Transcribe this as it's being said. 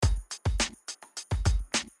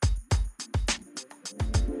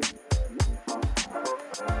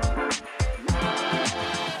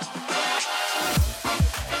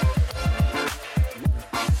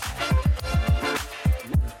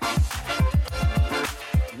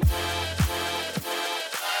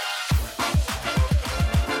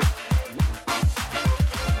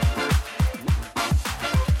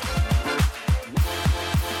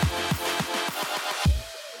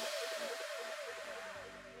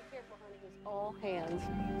All hands.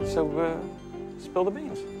 So, spill the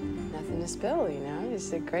beans. Nothing to spill, you know?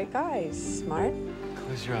 He's a great guy. He's smart.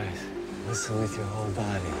 Close your eyes. Listen with your whole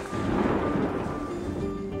body.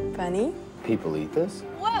 Funny. People eat this?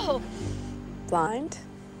 Whoa! Blind.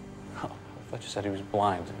 Oh, I thought you said he was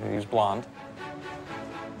blind. He was blonde.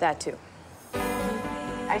 That too.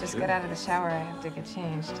 I just got out of the shower. I have to get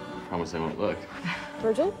changed. Promise I won't look.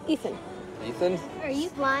 Virgil? Ethan. Ethan? Are you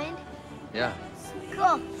blind? Yeah.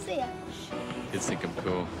 Cool. See ya. Kids think I'm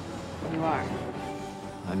cool. You are.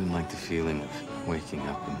 I didn't like the feeling of waking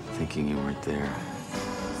up and thinking you weren't there.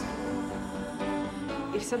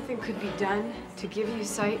 If something could be done to give you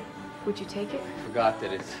sight, would you take it? Forgot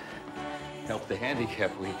that it helped the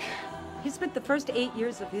handicap week. He spent the first 8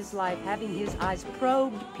 years of his life having his eyes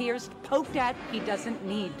probed, pierced, poked at. He doesn't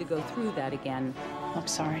need to go through that again. I'm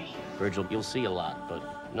sorry. Virgil, you'll see a lot,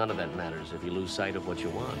 but none of that matters if you lose sight of what you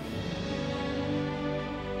want.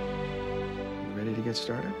 Ready to get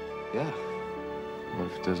started? Yeah. What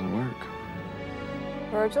if it doesn't work?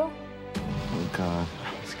 Virgil? Oh, God.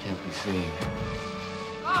 This can't be seen.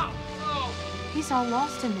 He's all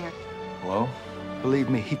lost in there. Hello? Believe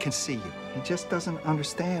me, he can see you. He just doesn't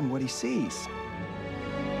understand what he sees.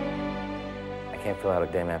 I can't fill out a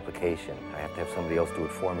damn application. I have to have somebody else do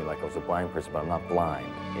it for me like I was a blind person, but I'm not blind.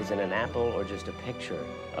 Is it an apple or just a picture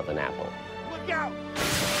of an apple?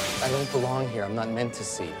 I don't belong here. I'm not meant to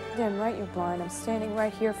see. Damn right you're blind. I'm standing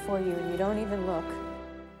right here for you, and you don't even look.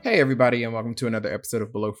 Hey, everybody, and welcome to another episode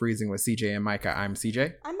of Below Freezing with CJ and Micah. I'm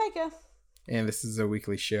CJ. I'm Micah. And this is a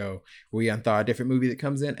weekly show where we unthaw a different movie that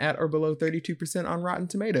comes in at or below 32% on Rotten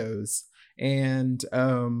Tomatoes. And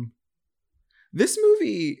this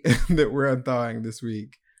movie that we're unthawing this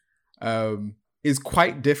week is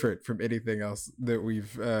quite different from anything else that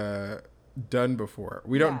we've done before.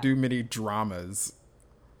 We don't do many dramas,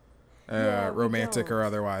 romantic or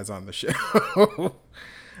otherwise, on the show.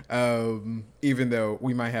 Even though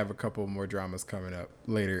we might have a couple more dramas coming up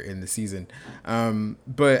later in the season.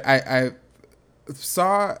 But I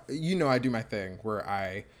saw, I do my thing where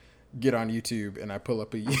I get on YouTube and I pull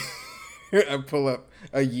up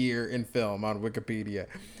a year in film on Wikipedia,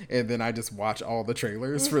 and then I just watch all the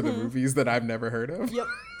trailers for the movies that I've never heard of. Yep.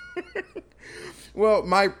 Well,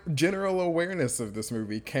 my general awareness of this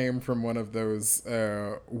movie came from one of those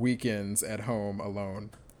weekends at home alone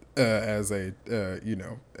as a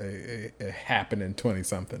happening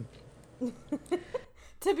 20-something.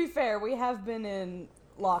 To be fair, we have been in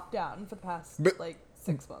lockdown for the past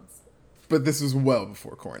 6 months. But this was well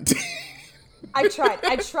before quarantine. I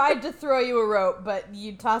tried to throw you a rope, but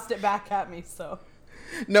you tossed it back at me, so.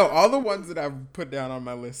 No, all the ones that I've put down on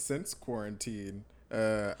my list since quarantine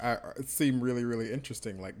seem really, really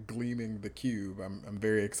interesting, like Gleaming the Cube. I'm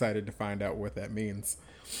very excited to find out what that means.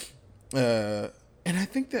 And I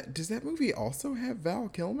think does that movie also have Val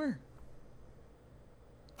Kilmer?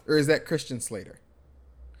 Or is that Christian Slater?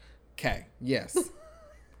 Okay, yes.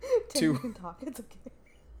 Tim, you can talk, it's okay.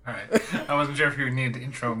 All right. I wasn't sure if you needed to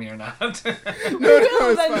intro me or not. We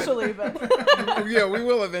will eventually, but... Yeah, we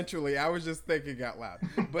will eventually. I was just thinking out loud.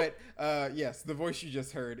 But yes, the voice you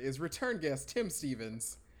just heard is return guest Tim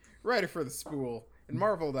Stevens, writer for The Spool and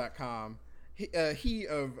Marvel.com. He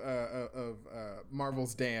of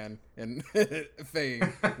Marvel's Dan and fame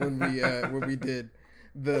when we did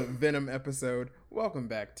the Venom episode. Welcome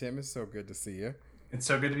back, Tim. It's so good to see you. It's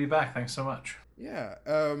so good to be back. Thanks so much. Yeah.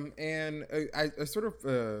 And I sort of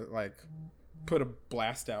put a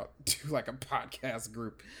blast out to a podcast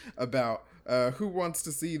group about who wants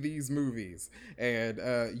to see these movies, and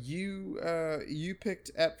you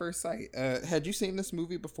picked At First Sight. Had you seen this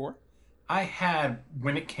movie before? I had,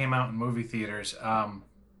 when it came out in movie theaters.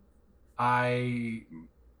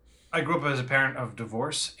 I grew up as a parent of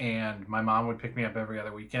divorce, and my mom would pick me up every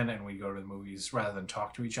other weekend, and we'd go to the movies rather than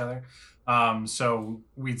talk to each other. So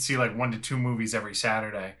we'd see 1 to 2 movies every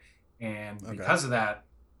Saturday, and because of that,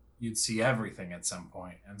 you'd see everything at some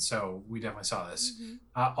point. And so we definitely saw this.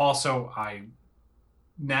 Mm-hmm. Also, I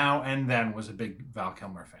now and then was a big Val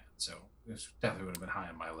Kilmer fan, so this definitely would have been high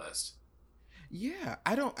on my list. Yeah,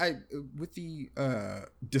 with the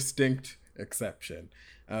distinct exception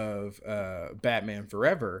of Batman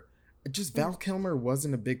Forever, just Val Kilmer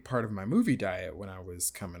wasn't a big part of my movie diet when I was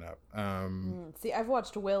coming up. See, I've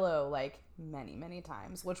watched Willow many, many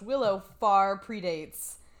times, which Willow far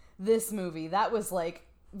predates this movie. That was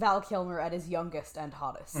Val Kilmer at his youngest and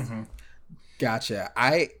hottest. Mm-hmm. Gotcha.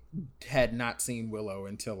 I had not seen Willow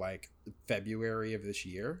until February of this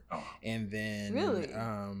year. Oh. And then... Really?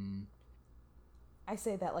 I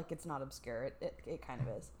say that like it's not obscure. It kind of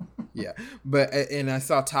is. Yeah, and I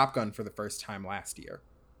saw Top Gun for the first time last year.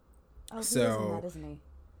 Oh, so, isn't he?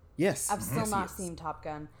 Yes. I've still Yes, not yes. seen Top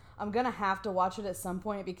Gun. I'm gonna have to watch it at some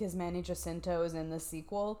point because Manny Jacinto is in the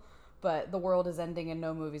sequel, but the world is ending and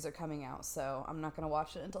no movies are coming out, so I'm not gonna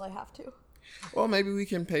watch it until I have to. Well, maybe we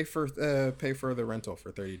can pay for the rental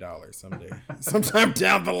for $30 someday, sometime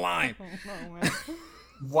down the line. Oh, man.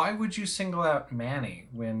 Why would you single out Manny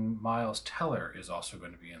when Miles Teller is also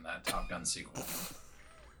going to be in that Top Gun sequel?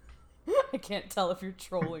 I can't tell if you're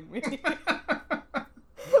trolling me,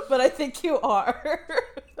 but I think you are.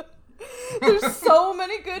 There's so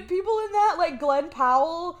many good people in that, like Glenn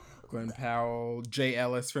Powell, Jay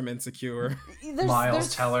Ellis from Insecure,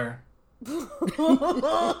 Miles Teller.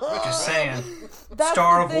 Just saying. That's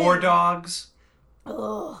Star the of War thing. Dogs.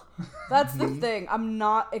 Ugh. That's the thing. I'm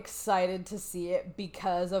not excited to see it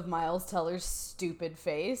because of Miles Teller's stupid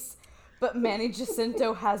face, but Manny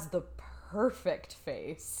Jacinto has the perfect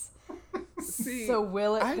face. See, so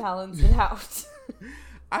will it balance it out?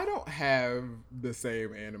 I don't have the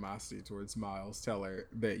same animosity towards Miles Teller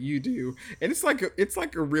that you do, and it's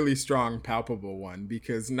like a really strong, palpable one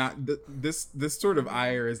because this sort of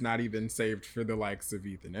ire is not even saved for the likes of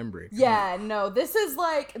Ethan Embry. Yeah, no, this is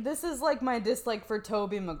like my dislike for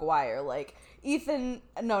Tobey Maguire. Like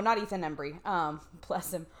not Ethan Embry.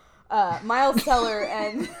 Bless him. Miles Teller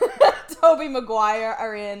and Tobey Maguire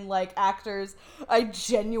are in like actors I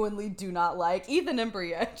genuinely do not like. Ethan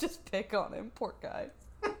Embry, I just pick on him, poor guy.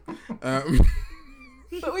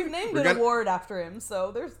 But we've named an award after him,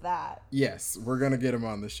 so there's that. Yes, we're gonna get him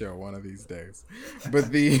on the show one of these days. But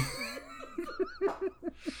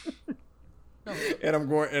and I'm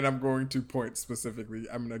going to point specifically.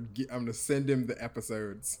 I'm gonna send him the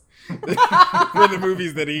episodes for the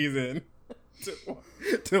movies that he's in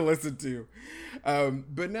to listen to.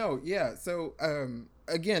 But no, yeah. So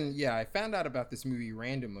again, yeah, I found out about this movie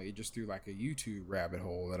randomly just through like a YouTube rabbit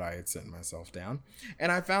hole that I had sent myself down,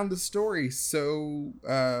 and I found the story so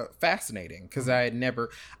fascinating because I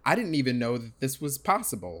didn't even know that this was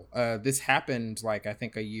possible. This happened like I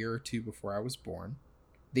think a year or two before I was born.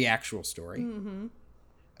 The actual story, Mm-hmm.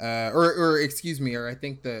 or excuse me, or I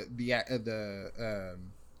think the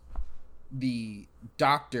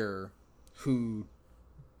doctor who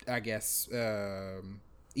I guess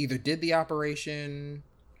either did the operation.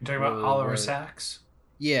 You're talking about Oliver Sacks?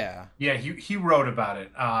 Yeah. Yeah, he wrote about it.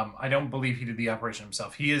 I don't believe he did the operation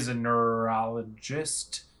himself. He is a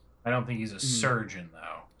neurologist. I don't think he's a surgeon,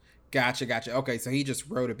 though. Gotcha. Okay, so he just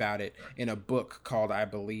wrote about it in a book called, I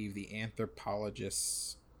believe, The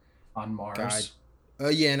Anthropologist's on Mars. Guide.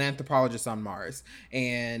 An Anthropologist on Mars.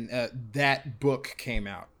 And that book came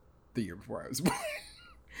out the year before I was born.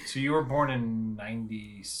 So you were born in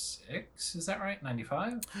 96? Is that right?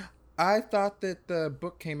 95? I thought that the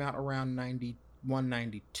book came out around 91,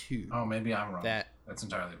 92. Oh, maybe I'm wrong. That's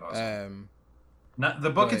entirely possible. The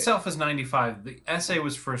book itself is 95. The essay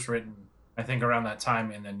was first written, I think, around that time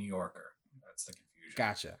in the New Yorker. That's the confusion.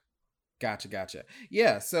 Gotcha.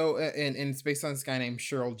 Yeah, so and it's based on this guy named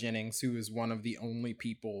Cheryl Jennings, who is one of the only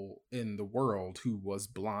people in the world who was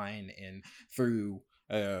blind and through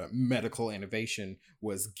medical innovation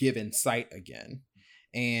was given sight again.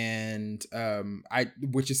 And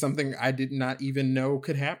which is something I did not even know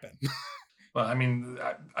could happen. Well, I mean,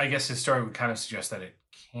 I guess his story would kind of suggest that it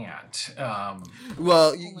can't.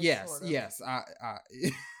 Well, yes.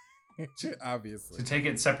 Obviously. To take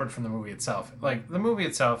it separate from the movie itself. Like, the movie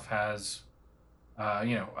itself has,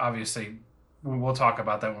 obviously, we'll talk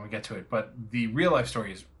about that when we get to it, but the real life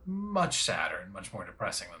story is much sadder and much more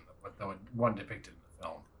depressing than the one depicted in the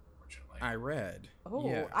film, unfortunately. I read. Oh,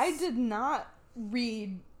 yes. I did not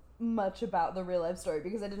read much about the real life story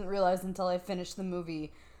because I didn't realize until I finished the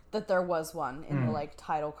movie that there was one in the like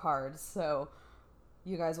title cards. So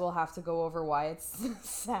you guys will have to go over why it's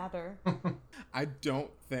sadder. I don't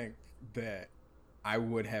think that I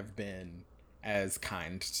would have been as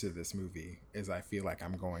kind to this movie as I feel like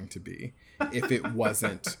I'm going to be if it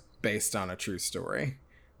wasn't based on a true story.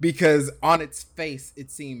 Because on its face, it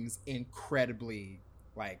seems incredibly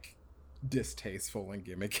like distasteful and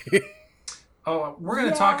gimmicky. Oh, we're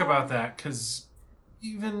going to talk about that because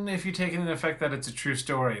even if you take into effect that it's a true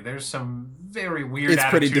story, there's some very weird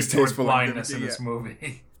attitude towards blindness in this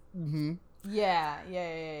movie. Mm-hmm. Yeah.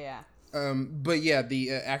 But yeah,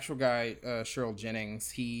 the actual guy, Cheryl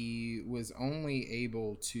Jennings, he was only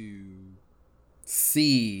able to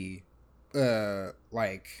see,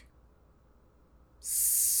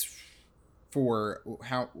 for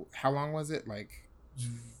how long was it? Like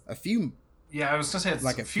a few. Yeah, I was gonna say it's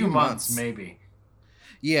like a few months, maybe.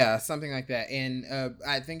 Yeah, something like that. And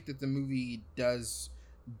I think that the movie does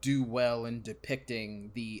do well in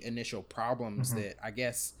depicting the initial problems that I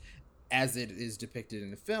guess, as it is depicted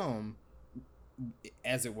in the film,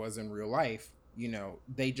 as it was in real life, you know,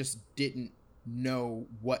 they just didn't know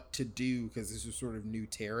what to do because this was sort of new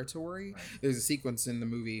territory. Right. There's a sequence in the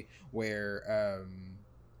movie where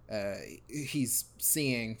he's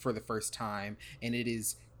seeing for the first time, and it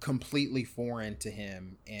is completely foreign to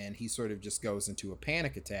him, and he sort of just goes into a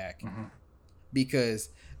panic attack because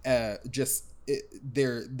the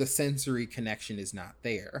sensory connection is not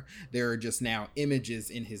there. There are just now images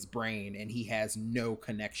in his brain, and he has no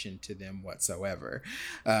connection to them whatsoever.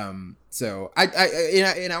 So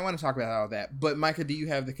I want to talk about all that. But Micah, do you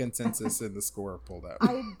have the consensus and the score pulled up?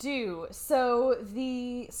 I do. So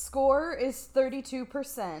the score is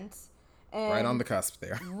 32%. And right on the cusp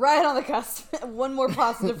there. Right on the cusp. One more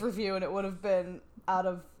positive review, and it would have been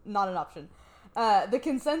not an option. The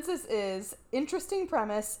consensus is interesting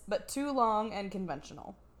premise, but too long and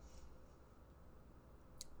conventional.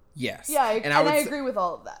 Yes. Yeah, I agree with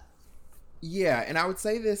all of that. Yeah, and I would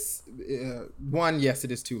say this, one, yes,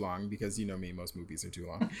 it is too long, because you know me, most movies are too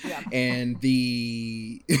long. Yeah. And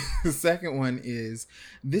the second one is,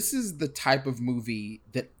 this is the type of movie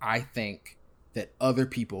that I think that other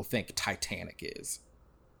people think Titanic is.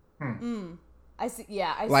 I see.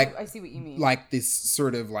 Yeah, I see what you mean. Like this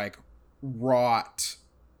sort of like wrought,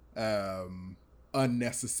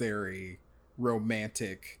 unnecessary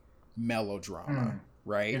romantic melodrama,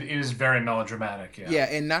 right? It is very melodramatic. Yeah. Yeah,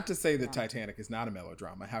 and not to say that Titanic is not a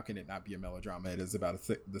melodrama. How can it not be a melodrama? It is about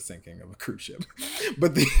the sinking of a cruise ship,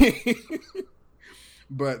 but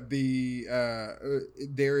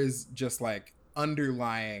there is just like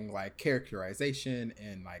underlying like characterization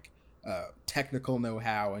and like technical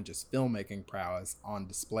know-how and just filmmaking prowess on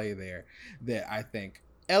display there that I think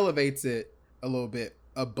elevates it a little bit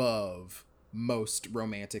above most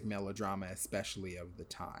romantic melodrama, especially of the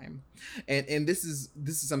time. And this is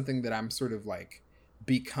something that I'm sort of like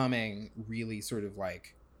becoming really sort of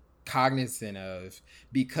like cognizant of,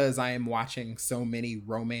 because I am watching so many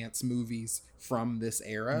romance movies from this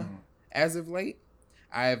era as of late.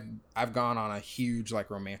 I've gone on a huge like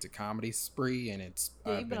romantic comedy spree, and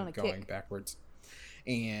I've been going backwards,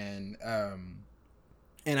 and I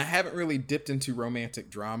haven't really dipped into romantic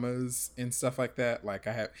dramas and stuff like that. Like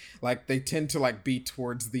I have, like they tend to like be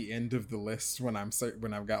towards the end of the list when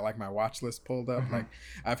I've got like my watch list pulled up. Like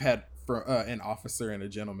I've had for An Officer and a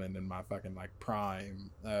Gentleman in my fucking like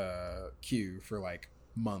prime queue for like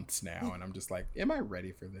months now, and I'm just like, am I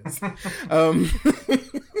ready for this?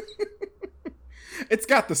 It's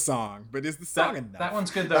got the song, but is the song enough? That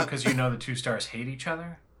one's good though, because you know the two stars hate each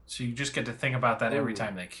other, so you just get to think about that every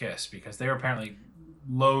time they kiss, because they were apparently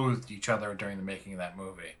loathed each other during the making of that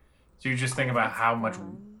movie. So you just think about how much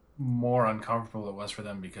more uncomfortable it was for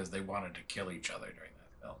them because they wanted to kill each other during that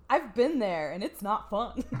film. I've been there, and it's not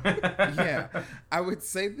fun. Yeah, I would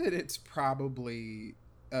say that it's probably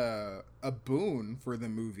a boon for the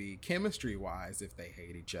movie chemistry-wise if they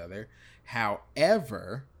hate each other.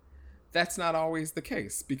 However, that's not always the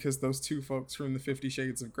case, because those two folks from the 50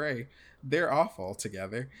 Shades of Grey, they're awful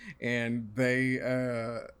together, and they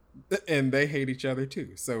hate each other too.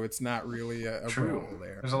 So it's not really a rule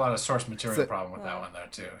there. There's a lot of source material problem with that one though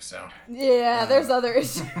too. So yeah, there's other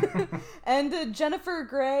issues. And Jennifer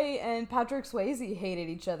Grey and Patrick Swayze hated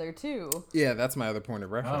each other too. Yeah, that's my other point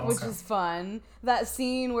of reference. Which is fun. That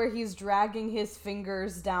scene where he's dragging his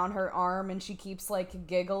fingers down her arm and she keeps like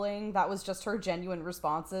giggling, that was just her genuine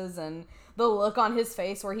responses, and the look on his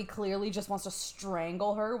face where he clearly just wants to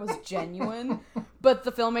strangle her was genuine. But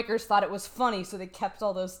the filmmakers thought it was funny, so they kept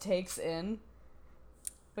all those takes in,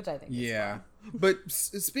 which I think is fun. But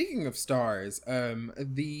speaking of stars,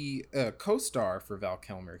 the co-star for Val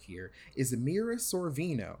Kilmer here is Mira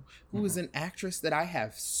Sorvino, who is an actress that I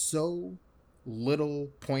have so little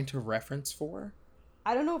point of reference for.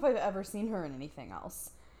 I don't know if I've ever seen her in anything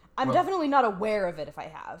else. I'm definitely not aware of it if I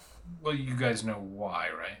have. Well, you guys know why,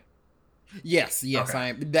 right? Yes, okay. I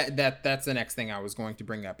am. That's the next thing I was going to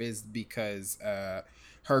bring up, is because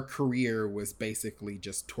her career was basically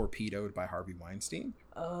just torpedoed by Harvey Weinstein.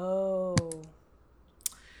 Oh.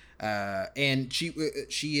 And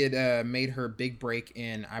she had made her big break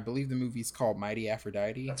in, I believe the movie's called Mighty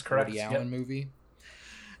Aphrodite. That's correct. Woody Allen movie.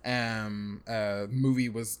 Movie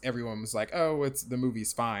was, everyone was like, oh, the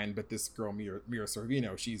movie's fine, but this girl Mira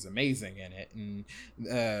Sorvino, she's amazing in it,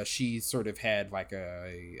 and she sort of had like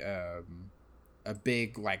a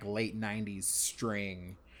big like late 90s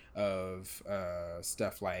string of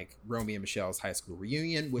stuff like Romeo and Michelle's High School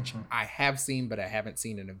Reunion, which I have seen, but I haven't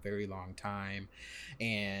seen in a very long time,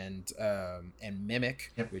 and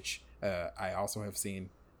Mimic, which I also have seen,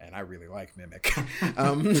 and I really like Mimic.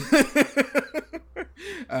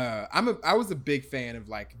 I was a big fan of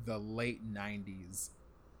like the late 90s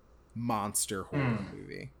monster horror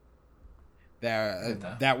movie.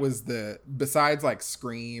 That was besides like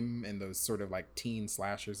Scream and those sort of like teen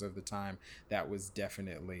slashers of the time, that was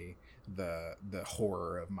definitely the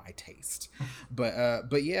horror of my taste.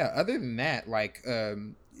 But yeah, other than that, like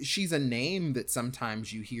she's a name that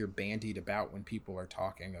sometimes you hear bandied about when people are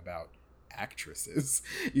talking about actresses,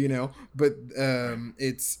 you know, but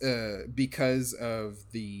it's because of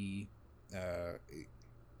the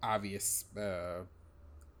obvious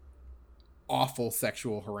awful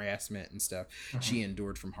sexual harassment and stuff she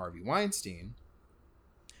endured from Harvey Weinstein.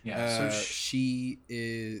 Yeah, so she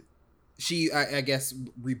I guess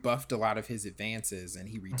rebuffed a lot of his advances, and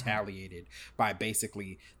he retaliated by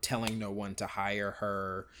basically telling no one to hire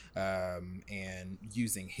her, and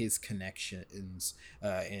using his connections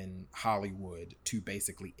in Hollywood to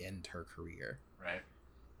basically end her career. Right.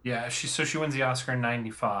 Yeah, she wins the Oscar in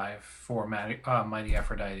 '95 for Mighty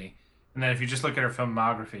Aphrodite, and then if you just look at her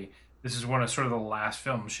filmography, this is one of sort of the last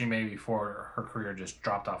films she made before her career just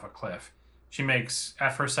dropped off a cliff. She makes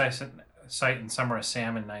At First Sight and Summer of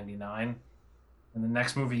Sam in '99, and the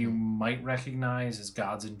next movie you might recognize is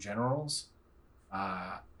Gods and Generals,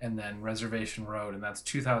 and then Reservation Road, and that's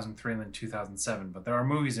 2003 and then 2007. But there are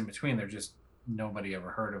movies in between. They're just nobody ever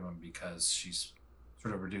heard of them because she's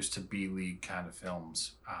sort of reduced to B-league kind of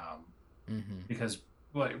films. Because,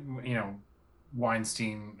 you know,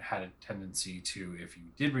 Weinstein had a tendency to, if you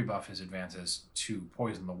did rebuff his advances, to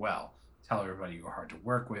poison the well, tell everybody you were hard to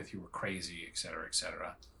work with, you were crazy, et cetera, et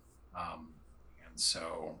cetera. And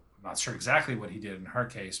so I'm not sure exactly what he did in her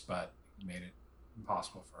case, but he made it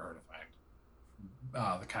impossible for her to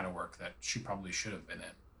find the kind of work that she probably should have been in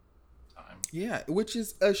at the time. Yeah, which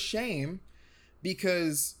is a shame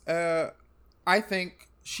because I think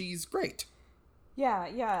she's great.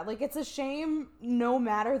 Yeah, like it's a shame no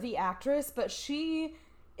matter the actress, but she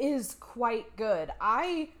is quite good.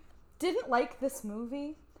 I didn't like this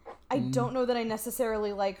movie. I don't know that I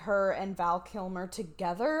necessarily like her and Val Kilmer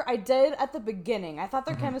together. I did at the beginning. I thought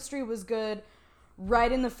their chemistry was good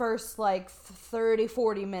right in the first like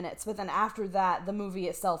 30-40 minutes, but then after that the movie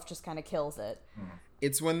itself just kind of kills it.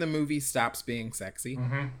 It's when the movie stops being sexy.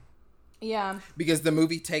 Yeah. Because the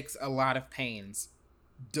movie takes a lot of pains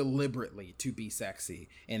deliberately to be sexy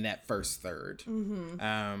in that first third.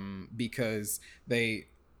 Because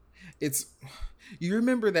you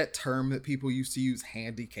remember that term that people used to use,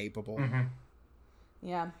 handy-capable?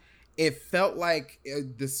 Yeah. It felt like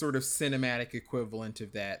the sort of cinematic equivalent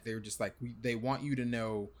of that. They were just like, they want you to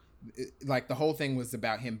know, like the whole thing was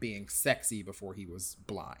about him being sexy before he was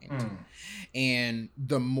blind. And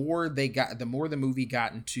the more the movie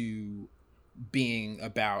got into being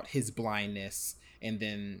about his blindness and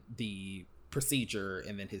then the procedure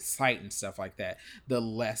and then his sight and stuff like that, the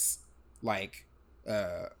less like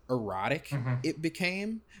erotic it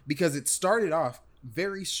became, because it started off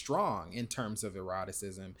very strong in terms of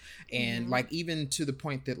eroticism, and like even to the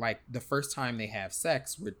point that like the first time they have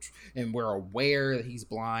sex, and we're aware that he's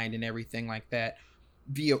blind and everything like that,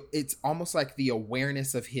 it's almost like the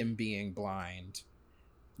awareness of him being blind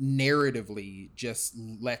narratively just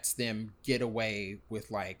lets them get away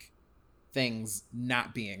with like things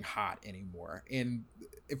not being hot anymore. And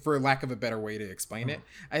for lack of a better way to explain it,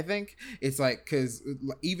 I think it's like, because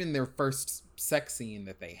even their first sex scene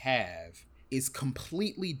that they have is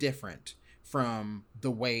completely different from the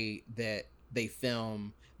way that they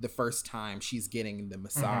film the first time she's getting the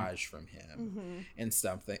massage from him and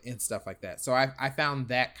stuff like that. So I found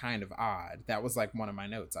that kind of odd. That was like one of my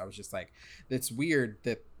notes. I was just like, that's weird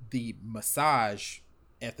that the massage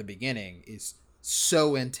at the beginning is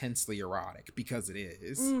so intensely erotic, because it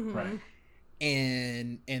is. Right.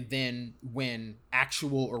 And then when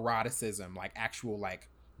actual eroticism, like actual like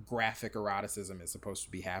graphic eroticism is supposed to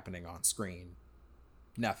be happening on screen,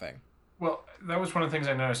 nothing. Well, that was one of the things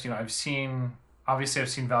I noticed. You know, I've seen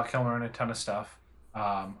Val Kilmer in a ton of stuff.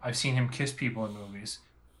 I've seen him kiss people in movies.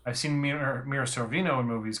 I've seen Mira Sorvino in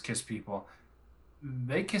movies kiss people.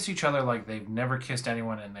 They kiss each other like they've never kissed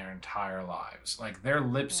anyone in their entire lives. Like their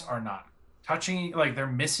lips are not touching, like they're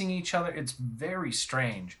missing each other. It's very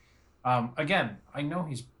strange. Again, I know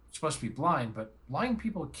he's supposed to be blind, but blind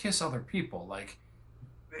people kiss other people. Like,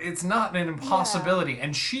 it's not an impossibility.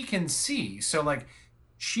 And she can see, so like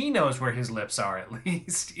she knows where his lips are at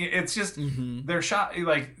least. It's just their shot,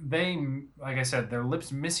 like I said, their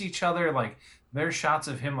lips miss each other. Like there's shots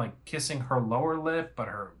of him like kissing her lower lip, but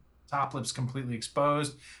her top lip's completely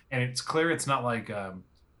exposed, and it's clear it's not like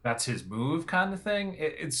that's his move kind of thing.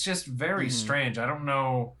 It's just very strange. I don't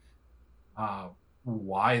know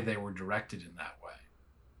why they were directed in that way.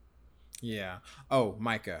 Yeah. Oh,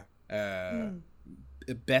 Micah.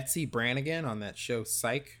 Betsy Brannigan on that show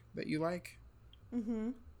Psych. that you like?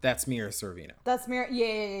 Mm-hmm. That's Mira Sorvino. That's Mira.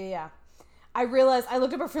 Yeah. I realized, I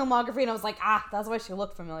looked up her filmography and I was like, that's why she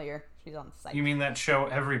looked familiar. She's on the site. You mean that show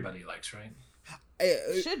everybody likes, right?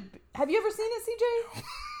 Should be. Have you ever seen it, CJ?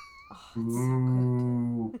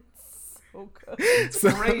 Ooh. So good. It's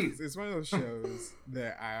great. It's one of those shows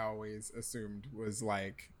that I always assumed was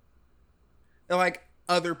like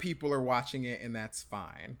other people are watching it and that's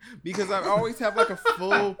fine, because I always have like a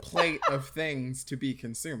full plate of things to be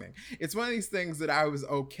consuming. It's one of these things that I was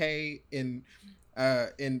okay in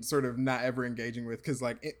sort of not ever engaging with, because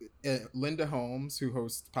like Linda Holmes, who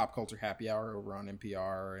hosts Pop Culture Happy Hour over on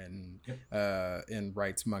NPR and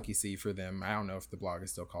writes Monkey See for them. I don't know if the blog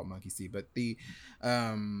is still called Monkey See, but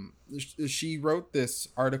she wrote this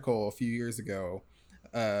article a few years ago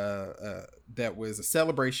that was a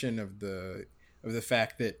celebration of the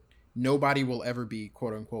fact that nobody will ever be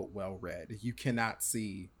quote unquote well read. You cannot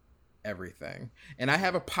see everything, and I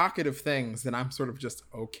have a pocket of things that I'm sort of just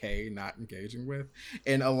okay not engaging with,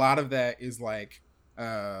 and a lot of that is like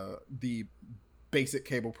the basic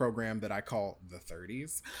cable program that I call the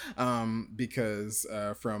 30s, because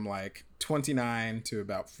from like 29 to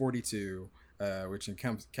about 42, which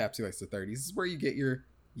encapsulates the 30s, is where you get your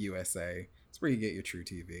USA. It's where you get your True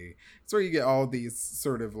TV. It's where you get all these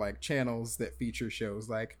sort of like channels that feature shows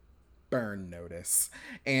like Burn Notice.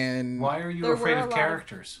 And why are you afraid of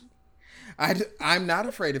characters? I'm not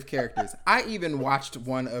afraid of characters. I even watched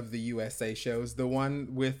one of the USA shows, the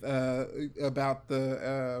one with about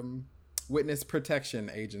the Witness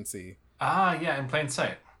Protection Agency. Yeah, In Plain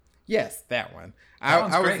Sight. Yes, that one.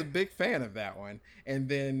 I was a big fan of that one. And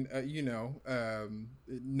then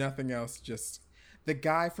nothing else. Just the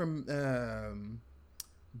guy from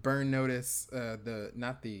Burn Notice,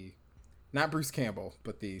 not Bruce Campbell,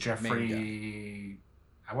 but the Jeffrey.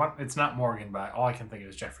 It's not Morgan, but all I can think of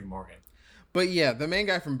is Jeffrey Morgan. But yeah, the main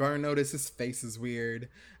guy from Burn Notice, his face is weird.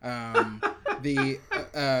 The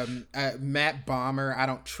Matt Bomer, I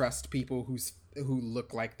don't trust people who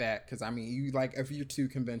look like that, because I mean, you like, if you're too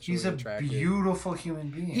conventionally attractive. He's a beautiful human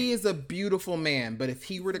being. He is a beautiful man, but if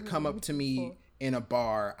he were to come up to me in a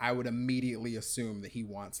bar, I would immediately assume that he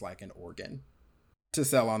wants like an organ to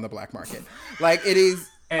sell on the black market. Like it is.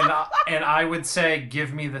 And I would say,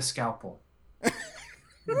 give me the scalpel.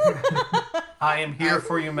 I am here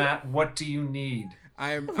for you, Matt. What do you need?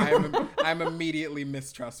 I'm immediately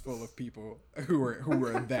mistrustful of people who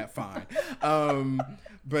are that fine.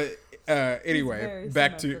 But anyway,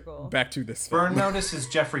 back to this film. Burn Notice is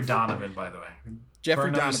Jeffrey Donovan, by the way.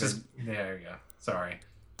 Jeffrey Donovan. There you go. Sorry.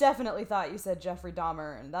 Definitely thought you said Jeffrey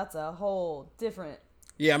Dahmer, and that's a whole different.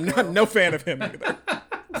 Yeah, I'm no fan of him either.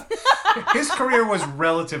 His career was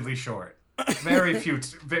relatively short. Very few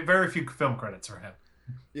film credits for him.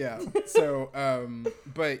 Yeah. So,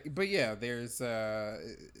 but yeah, there's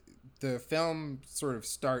the film sort of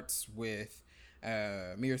starts with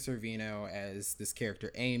Mira Sorvino as this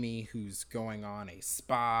character Amy, who's going on a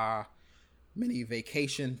spa mini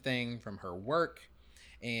vacation thing from her work,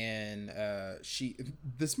 and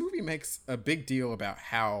this movie makes a big deal about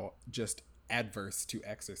how just adverse to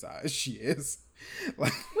exercise she is.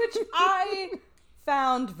 Which I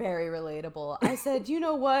found very relatable. I said, you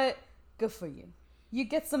know what? Good for you. You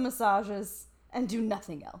get some massages and do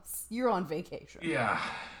nothing else. You're on vacation. Yeah.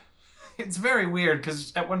 It's very weird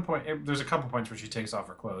because at one point, there's a couple points where she takes off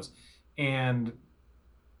her clothes. And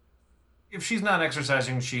if she's not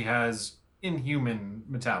exercising, she has inhuman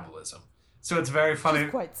metabolism. So it's very funny. She's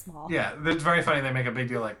quite small. Yeah, it's very funny they make a big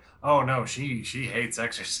deal like, oh no, she hates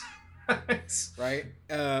exercise. Right?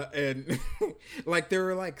 And like there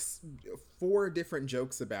were like 4 different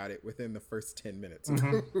jokes about it within the first 10 minutes of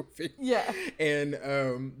the movie. Yeah.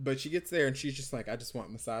 And but she gets there and she's just like, I just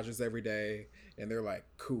want massages every day. And they're like,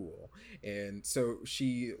 cool. And so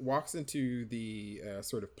she walks into the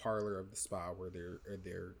sort of parlor of the spa where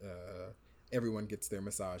they're everyone gets their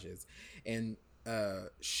massages. And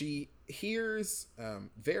she hears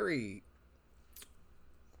very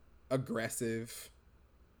aggressive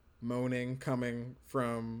moaning coming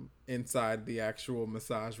from inside the actual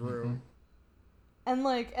massage room. And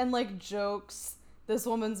like jokes this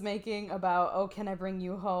woman's making about, oh, can I bring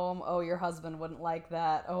you home? Oh, your husband wouldn't like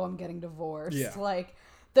that. Oh, I'm getting divorced. Yeah. Like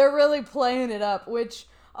they're really playing it up, which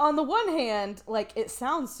on the one hand, like it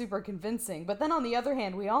sounds super convincing, but then on the other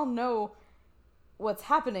hand, we all know what's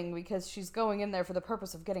happening because she's going in there for the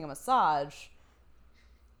purpose of getting a massage.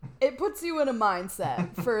 It puts you in a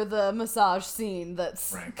mindset for the massage scene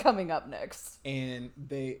that's coming up next. And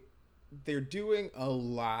they're doing a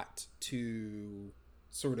lot to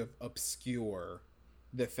sort of obscure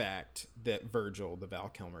the fact that Virgil, the Val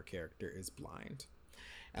Kilmer character, is blind.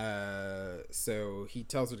 So he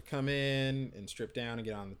tells her to come in and strip down and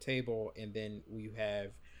get on the table, and then you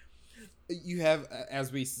have,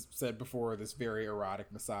 as we said before, this very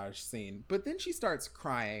erotic massage scene. But then she starts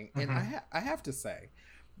crying, and I have to say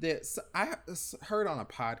that I heard on a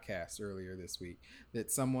podcast earlier this week that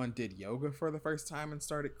someone did yoga for the first time and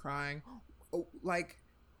started crying. Like,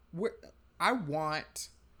 I want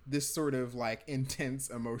this sort of like intense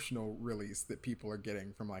emotional release that people are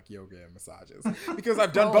getting from like yoga and massages, because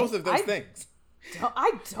I've done both of those things.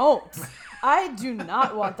 I do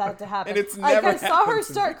not want that to happen. And it's never I saw her happened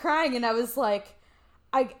to start me. crying, and I was like,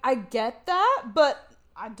 I get that, but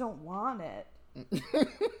I don't want it.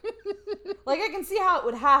 Like, I can see how it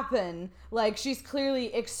would happen. Like, she's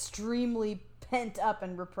clearly extremely pent up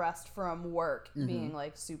and repressed from work, being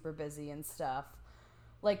like super busy and stuff.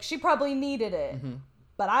 Like, she probably needed it,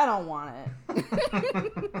 but I don't want it.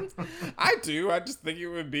 I do. I just think it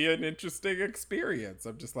would be an interesting experience.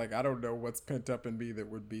 I'm just like, I don't know what's pent up in me that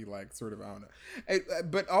would be like sort of, I don't know.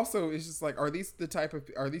 But also, it's just like, are these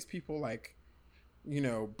people like, you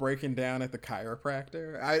know, breaking down at the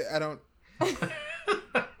chiropractor? I don't.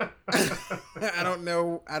 I don't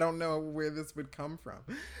know where this would come from.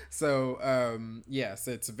 So yes,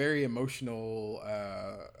 it's a very emotional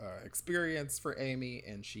experience for Amy,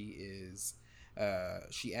 and she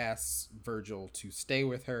asks Virgil to stay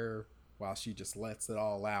with her while she just lets it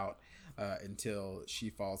all out until she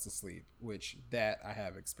falls asleep, which that I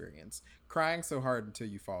have experienced. Crying so hard until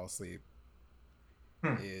you fall asleep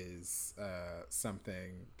is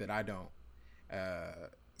something that I don't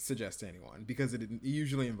suggest to anyone, because it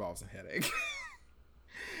usually involves a headache.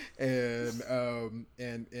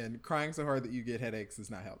 and crying so hard that you get headaches is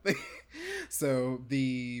not healthy. So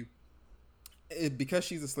because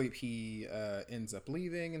she's asleep, he ends up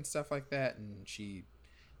leaving and stuff like that, and she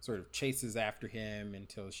sort of chases after him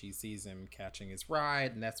until she sees him catching his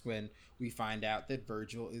ride, and that's when we find out that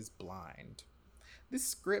Virgil is blind. This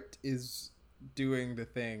script is doing the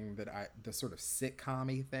sort of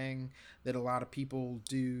sitcom-y thing that a lot of people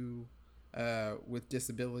do with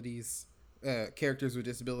disabilities, characters with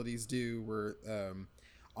disabilities do, where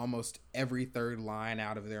almost every third line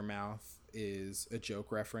out of their mouth is a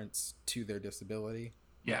joke reference to their disability.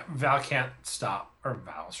 Yeah, Virgil can't stop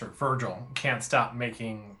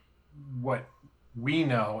making what we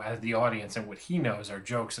know as the audience and what he knows are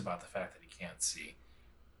jokes about the fact that he can't see.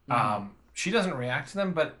 She doesn't react to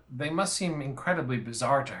them, but they must seem incredibly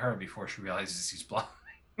bizarre to her before she realizes he's blind.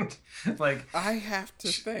 Like, I have to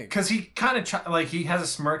think, because he kind of he has a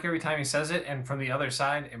smirk every time he says it, and from the other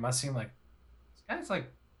side, it must seem like this guy's like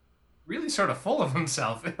really sort of full of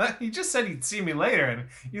himself. He just said he'd see me later, and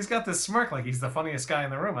he's got this smirk like he's the funniest guy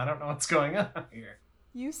in the room. I don't know what's going on here.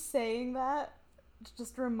 You saying that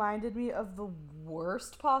just reminded me of the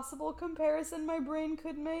worst possible comparison my brain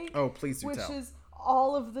could make. Oh, please do which tell. Which is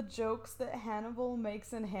all of the jokes that Hannibal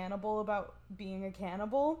makes in Hannibal about being a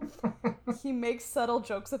cannibal. He makes subtle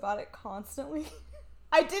jokes about it constantly.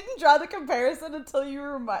 I didn't draw the comparison until you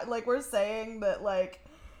were saying that, like,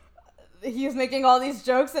 he's making all these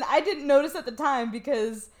jokes, and I didn't notice at the time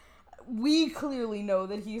because we clearly know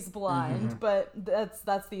that he's blind, but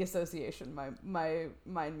that's the association my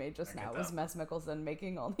mind made just now was Mess Mickelson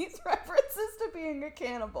making all these references to being a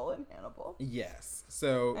cannibal in Hannibal. Yes.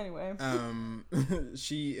 So anyway,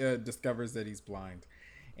 she discovers that he's blind,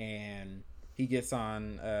 and he gets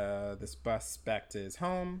on this bus back to his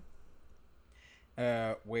home,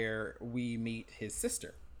 where we meet his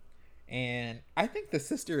sister. And I think the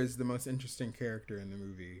sister is the most interesting character in the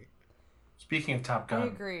movie. Speaking of Top Gun. I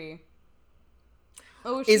agree.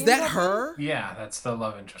 Oh, is that her? Yeah, that's the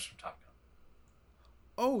love interest from Top Gun.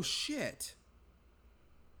 Oh, shit.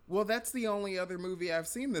 Well, that's the only other movie I've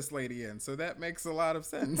seen this lady in, so that makes a lot of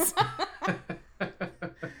sense.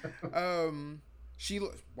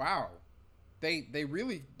 Wow. They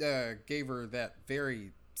really gave her that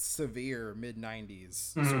very severe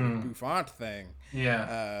mid-90s sort of bouffant thing.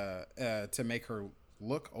 Yeah. To make her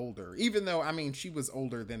look older. Even though, I mean, she was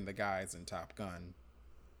older than the guys in Top Gun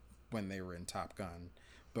when they were in Top Gun.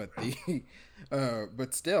 But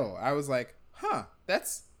but still, I was like, wow,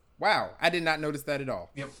 I did not notice that at all.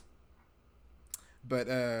 Yep. But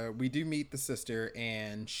we do meet the sister,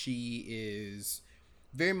 and she is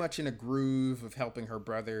very much in a groove of helping her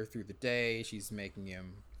brother through the day. She's making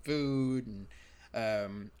him food, and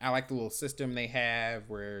I like the little system they have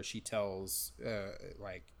where she tells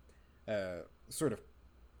sort of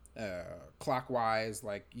clockwise,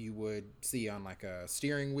 like you would see on like a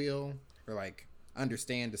steering wheel, or like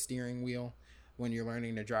understand a steering wheel when you're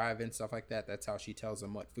learning to drive and stuff like that. That's how she tells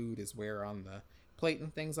them what food is where on the plate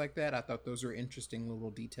and things like that. I thought those were interesting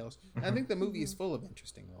little details. I think the movie is full of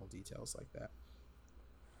interesting little details like that.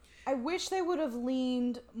 I wish they would have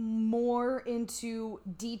leaned more into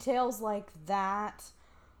details like that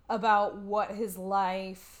about what his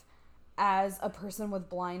life as a person with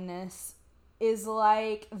blindness is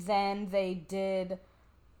like than they did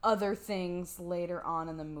other things later on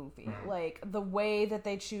in the movie. Like, the way that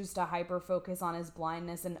they choose to hyper-focus on his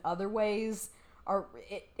blindness in other ways,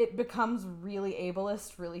 it becomes really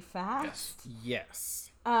ableist really fast.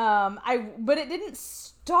 Yes. But it didn't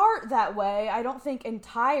start that way. I don't think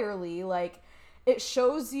entirely. Like, it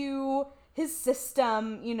shows you his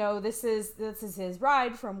system. You know, this is his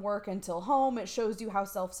ride from work until home. It shows you how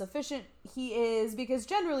self-sufficient he is because,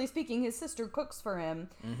 generally speaking, his sister cooks for him.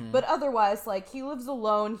 But otherwise, like, he lives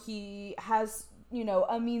alone. He has, you know,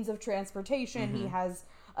 a means of transportation. He has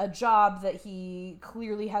a job that he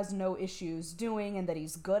clearly has no issues doing and that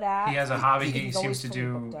he's good at. He has a hobby he seems to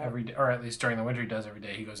do every day, or at least during the winter he does every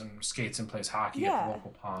day. He goes and skates and plays hockey at the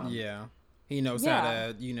local pond. Yeah. He knows how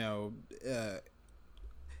to, you know,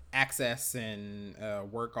 access and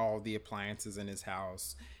work all the appliances in his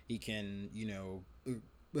house. He can, you know,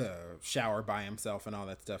 shower by himself and all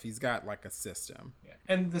that stuff. He's got like a system. Yeah.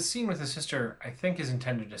 And the scene with his sister, I think, is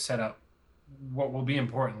intended to set up what will be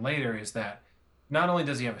important later is that not only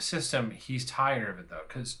does he have a system, he's tired of it, though,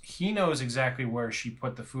 because he knows exactly where she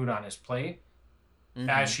put the food on his plate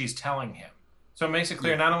as she's telling him. So it makes it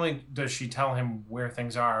clear, not only does she tell him where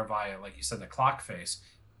things are via, like you said, the clock face,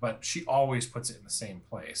 but she always puts it in the same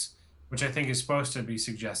place, which I think is supposed to be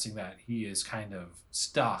suggesting that he is kind of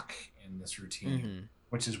stuck in this routine,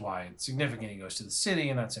 which is why it's significant. He goes to the city,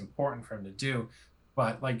 and that's important for him to do.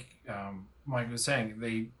 But like Mike was saying,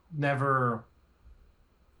 they never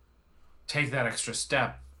take that extra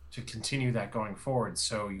step to continue that going forward,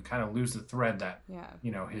 so you kind of lose the thread that you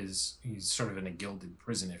know he's sort of in a gilded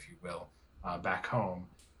prison, if you will, back home,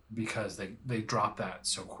 because they drop that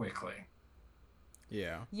so quickly.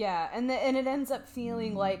 And it ends up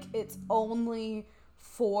feeling like it's only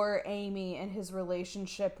for Amy and his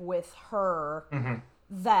relationship with her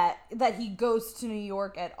that he goes to New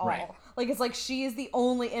York at all. Like, it's like she is the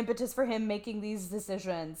only impetus for him making these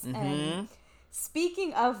decisions. And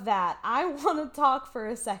speaking of that, I want to talk for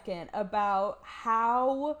a second about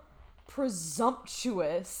how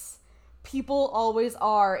presumptuous people always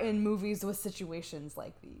are in movies with situations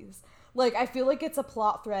like these. Like, I feel like it's a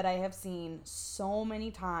plot thread I have seen so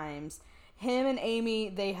many times. Him and Amy,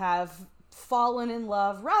 they have fallen in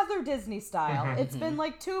love rather Disney style. It's been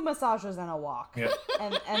like 2 massages and a walk.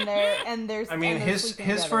 And they're I mean,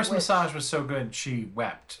 his first massage was so good she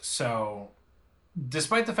wept. So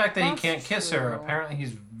despite the fact that he can't kiss her, apparently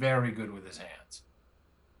he's very good with his hands.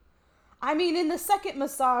 I mean, in the second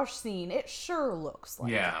massage scene, it sure looks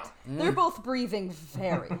like it. They're both breathing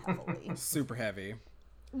very heavily. Super heavy.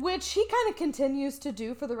 Which he kind of continues to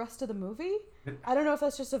do for the rest of the movie. I don't know if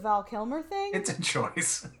that's just a Val Kilmer thing. It's a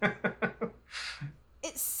choice.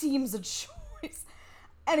 It seems a choice.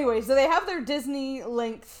 Anyway, so they have their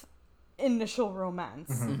Disney-length initial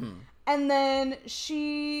romance. And then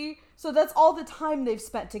so that's all the time they've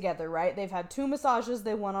spent together, right? They've had 2 massages,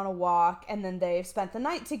 they went on a walk, and then they've spent the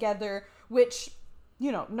night together, which,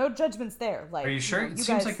 you know, no judgments there. Like, are you sure? It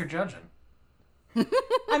seems like you're judging.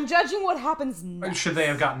 I'm judging what happens next. Should they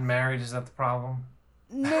have gotten married? Is that the problem?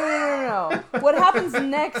 No. What happens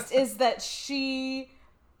next is that she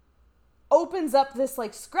opens up this,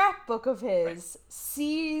 like, scrapbook of his,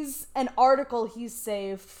 sees an article he's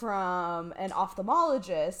saved from an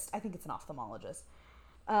ophthalmologist. I think it's an ophthalmologist.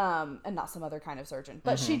 And not some other kind of surgeon.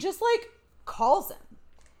 But she just, like, calls him.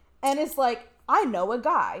 And is like, I know a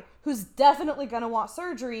guy who's definitely going to want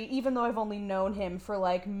surgery, even though I've only known him for,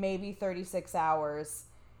 like, maybe 36 hours.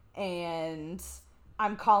 And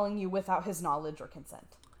I'm calling you without his knowledge or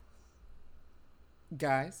consent.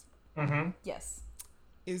 Guys? Yes.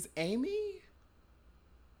 Is Amy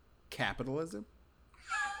capitalism?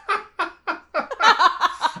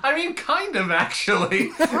 I mean, kind of,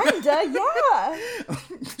 actually. Kinda, yeah.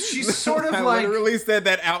 She's sort of I like... literally said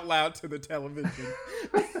that out loud to the television.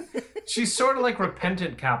 She's sort of like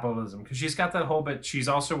repentant capitalism, because she's got that whole bit. She's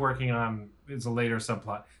also working on, it's a later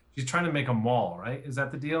subplot, she's trying to make a mall, right? Is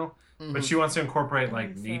that the deal? But she wants to incorporate,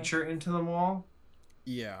 like, nature into the mall.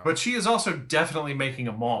 Yeah. But she is also definitely making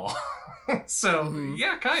a mall. So,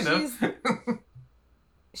 yeah, kind of.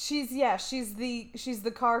 She's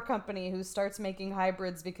the car company who starts making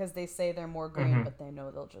hybrids because they say they're more green, but they know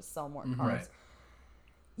they'll just sell more cars. Right.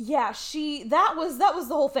 Yeah, that was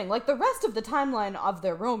the whole thing. Like, the rest of the timeline of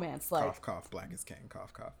their romance, like, cough, cough, black is king,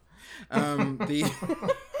 cough, cough.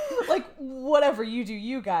 Like, whatever, you do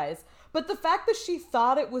you guys. But the fact that she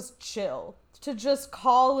thought it was chill to just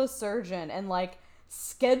call a surgeon and, like,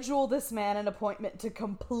 schedule this man an appointment to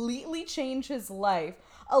completely change his life,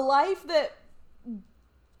 a life that,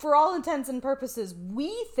 for all intents and purposes,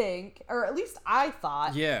 we think, or at least I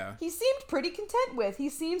thought, he seemed pretty content with. He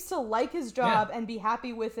seems to like his job and be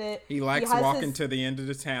happy with it. He likes walking to the end of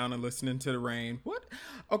the town and listening to the rain. What?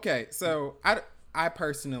 Okay, so I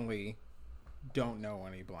personally don't know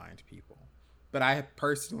any blind people, but I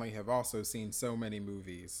personally have also seen so many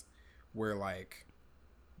movies where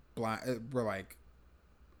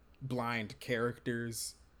blind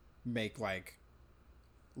characters make like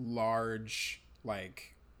large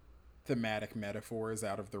like thematic metaphors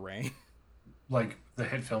out of the rain. Like the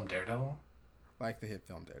hit film Daredevil? Like the hit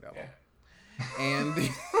film Daredevil. Yeah. And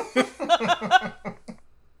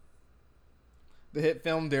the hit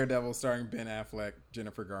film Daredevil starring Ben Affleck,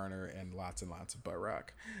 Jennifer Garner, and lots of butt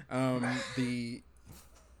rock. The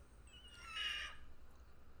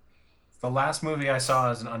last movie I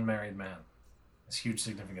saw as an unmarried man. There's huge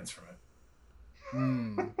significance from it.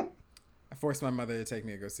 I forced my mother to take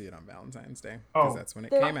me to go see it on Valentine's Day Oh, because that's when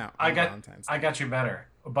it came out. Valentine's Day. I got you better.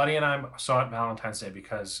 A buddy and I saw it Valentine's Day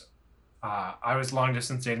because I was long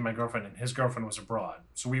distance dating my girlfriend and his girlfriend was abroad.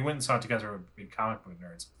 So we went and saw it together. We're big comic book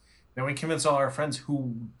nerds. Then we convinced all our friends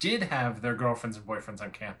who did have their girlfriends and boyfriends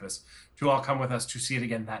on campus to all come with us to see it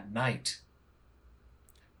again that night.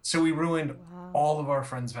 So we ruined all of our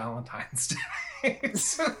friends' Valentine's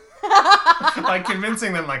Days. Like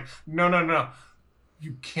convincing them like, no.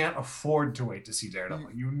 You can't afford to wait to see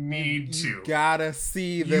Daredevil. You need to. You gotta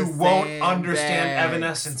see this. You won't understand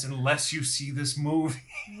Evanescence unless you see this movie.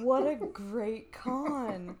 What a great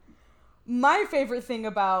con. My favorite thing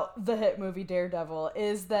about the hit movie Daredevil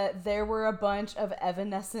is that there were a bunch of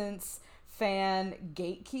Evanescence fan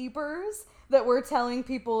gatekeepers that were telling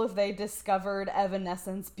people if they discovered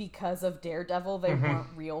Evanescence because of Daredevil, they weren't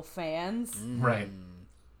real fans. Right.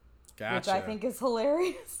 Gotcha. Which I think is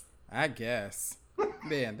hilarious. I guess.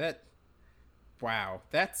 Man, that's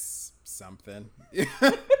something.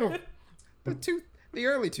 The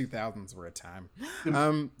early 2000s were a time.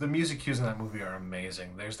 The music cues in that movie are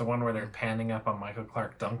amazing. There's the one where they're panning up on Michael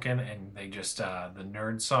Clark Duncan, and they just the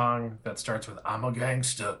nerd song that starts with "I'm a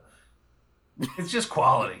gangster." It's just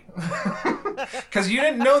quality. Because you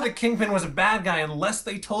didn't know that Kingpin was a bad guy unless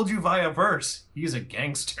they told you via verse. He's a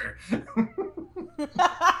gangster.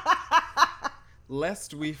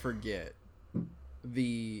 Lest we forget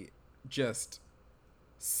the just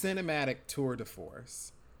cinematic tour de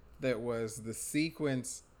force that was the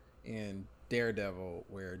sequence in Daredevil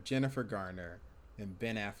where Jennifer Garner and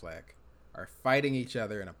Ben Affleck are fighting each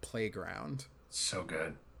other in a playground. So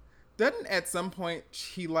good. Doesn't at some point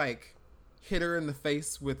he like hit her in the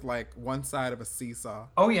face with like one side of a seesaw?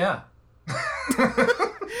 Oh yeah.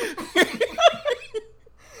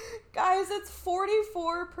 Guys, it's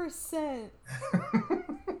 44%.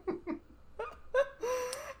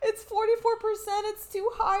 It's 44%. It's too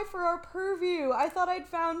high for our purview. I thought I'd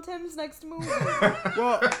found Tim's next movie.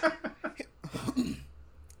 Well,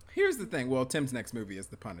 here's the thing. Well, Tim's next movie is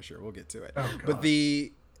The Punisher. We'll get to it. Oh, God. But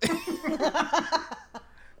the...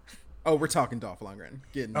 Oh, we're talking Dolph Lundgren.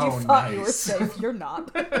 You thought you were safe. You're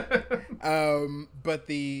not. But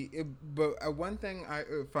one thing I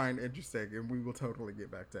find interesting, and we will totally get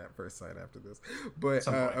back to that first sight after this, but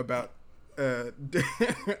about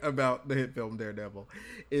the hit film Daredevil,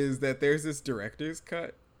 is that there's this director's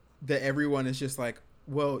cut that everyone is just like,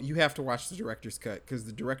 well, you have to watch the director's cut because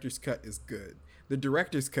the director's cut is good. The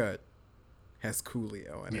director's cut has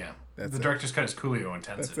Coolio in it. Yeah, That's the director's cut is Coolio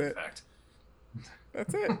intensive, in fact.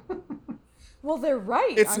 That's it. Well, they're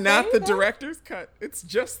right. It's not the director's cut. It's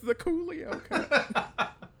just the Coolio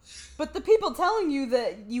cut. But the people telling you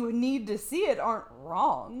that you need to see it aren't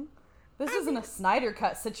wrong. This isn't a Snyder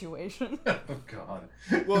cut situation. Oh, God.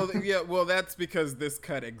 Well, that's because this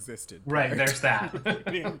cut existed. Right, there's that.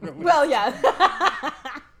 Well, yeah.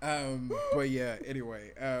 But yeah,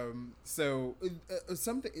 anyway. So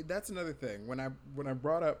something that's another thing. When I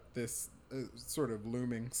brought up this sort of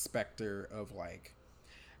looming specter of like,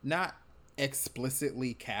 not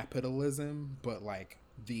explicitly capitalism, but like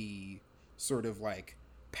the sort of like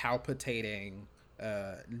palpitating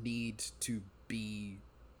need to be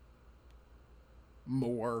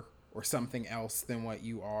more or something else than what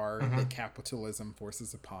you are that capitalism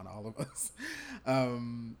forces upon all of us,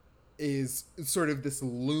 is sort of this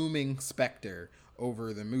looming specter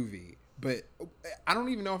over the movie. But I don't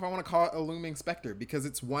even know if I want to call it a looming specter because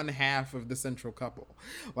it's one half of the central couple.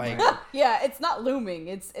 Like, yeah, it's not looming.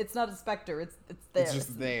 It's not a specter. It's there. It's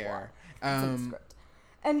just there. It's in the script.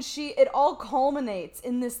 And it all culminates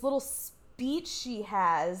in this little speech she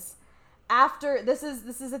has after, this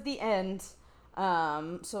is at the end,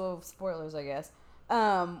 so spoilers, I guess,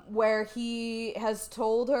 where he has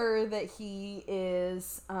told her that he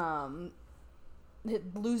is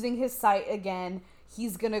losing his sight again.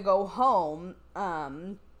 He's gonna go home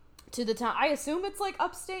to the town. I assume it's like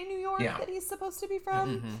upstate New York that he's supposed to be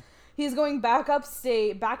from. Mm-hmm. He's going back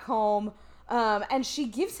upstate, back home, and she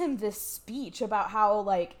gives him this speech about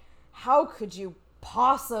how could you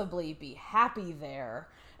possibly be happy there,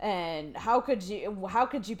 and how could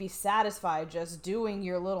you be satisfied just doing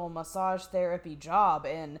your little massage therapy job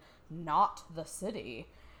in not the city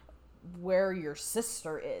where your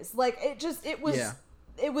sister is. Like, it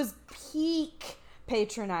was peak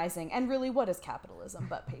patronizing. And really, what is capitalism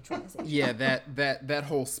but patronizing? Yeah, that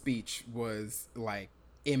whole speech was like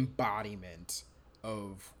embodiment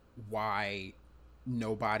of why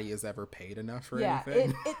nobody is ever paid enough for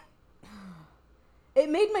anything. It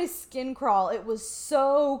made my skin crawl. It was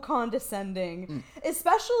so condescending,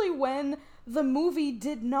 especially when the movie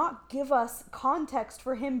did not give us context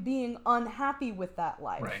for him being unhappy with that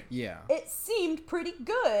life. Right. Yeah. It seemed pretty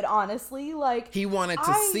good, honestly. Like, he wanted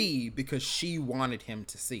to see because she wanted him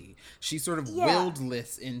to see. She sort of willed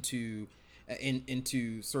this into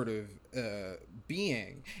sort of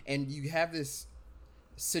being, and you have this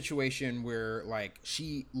situation where like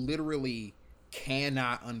she literally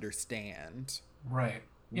cannot understand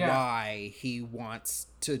why he wants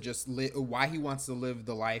to just why he wants to live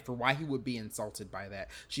the life, or why he would be insulted by that.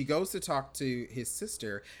 She goes to talk to his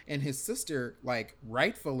sister, and his sister like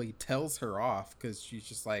rightfully tells her off because she's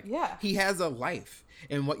just like, he has a life,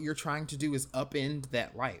 and what you're trying to do is upend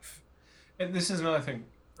that life. And this is another thing.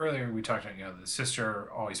 Earlier we talked about, the sister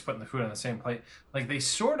always putting the food on the same plate. Like, they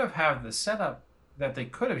sort of have the setup that they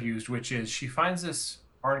could have used, which is she finds this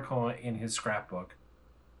article in his scrapbook.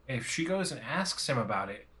 If she goes and asks him about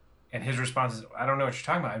it, and his response is, I don't know what you're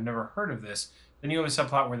talking about, I've never heard of this, then you have a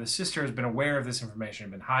subplot where the sister has been aware of this information,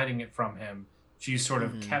 been hiding it from him. She's sort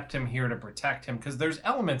of kept him here to protect him, because there's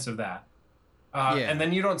elements of that. And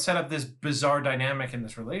then you don't set up this bizarre dynamic in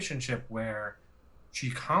this relationship where she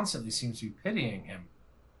constantly seems to be pitying him.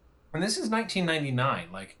 And this is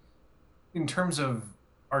 1999. Like, in terms of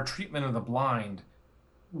our treatment of the blind,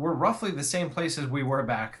 we're roughly the same place as we were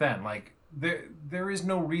back then. Like, there is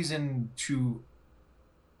no reason to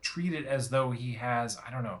treat it as though he has,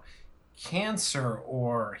 I don't know, cancer,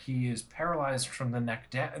 or he is paralyzed from the neck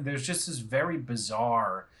down. There's just this very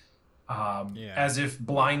bizarre, as if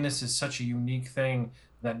blindness is such a unique thing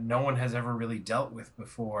that no one has ever really dealt with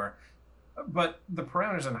before. But the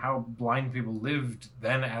parameters on how blind people lived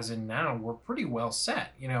then as in now were pretty well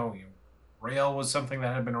set. Braille was something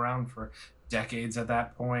that had been around for decades at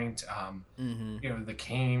that point. The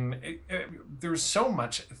cane. There's so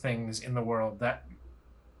much things in the world that,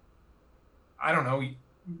 I don't know,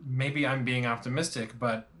 maybe I'm being optimistic,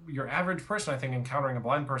 but your average person, I think, encountering a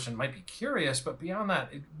blind person might be curious, but beyond that,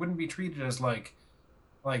 it wouldn't be treated as like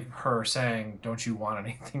her saying, don't you want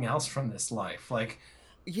anything else from this life? Like,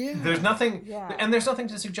 there's nothing, and there's nothing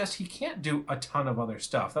to suggest he can't do a ton of other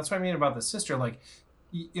stuff. That's what I mean about the sister. Like,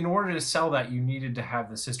 in order to sell that, you needed to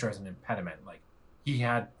have the sister as an impediment. Like, he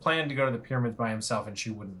had planned to go to the pyramids by himself, and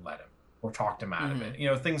she wouldn't let him, or talked him out of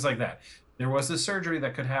it. Things like that. There was a surgery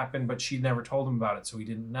that could happen, but she never told him about it, so he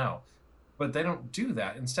didn't know. But they don't do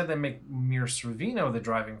that. Instead, they make Mira Sorvino the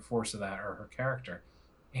driving force of that, or her character.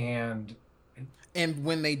 And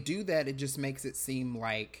when they do that, it just makes it seem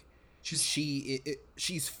like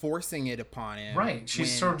she's forcing it upon him. Right.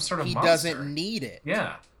 She's sort of he monster. Doesn't need it.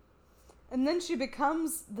 Yeah. And then she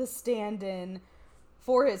becomes the stand-in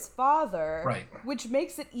for his father, which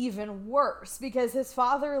makes it even worse, because his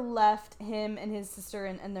father left him and his sister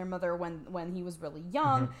and their mother when he was really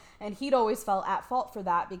young, and he'd always felt at fault for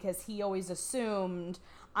that, because he always assumed,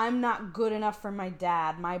 I'm not good enough for my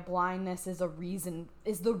dad. My blindness is the reason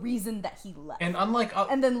that he left. And unlike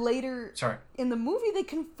and then later in the movie they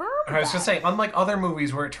confirm I was gonna say, unlike other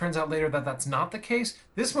movies where it turns out later that that's not the case,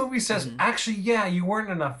 this movie says, actually, you weren't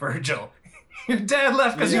enough, Virgil. Your dad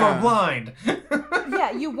left because you were blind.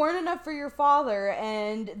 You weren't enough for your father,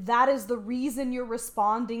 and that is the reason you're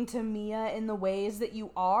responding to Mia in the ways that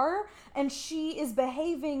you are, and she is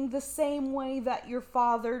behaving the same way that your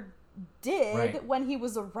father did when he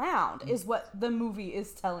was around, is what the movie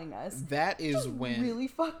is telling us. That is when really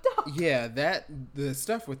fucked up. Yeah, the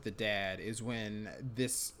stuff with the dad is when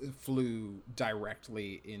this flew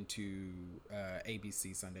directly into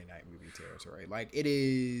ABC Sunday Night Movie territory. Like, it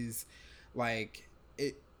is like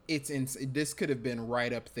this could have been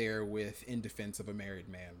right up there with In Defense of a Married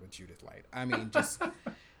Man with Judith Light. I mean, just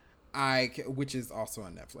which is also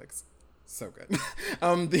on Netflix. So good.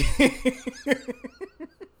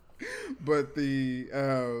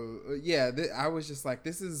 I was just like,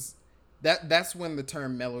 this is that's when the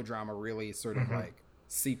term melodrama really sort of like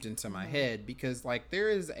seeped into my head, because like there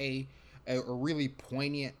is a really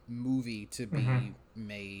poignant movie to be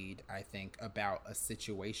made, I think, about a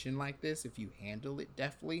situation like this if you handle it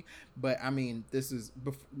deftly. But I mean, this is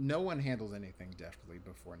no one handles anything deftly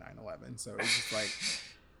before 9/11, so it's just like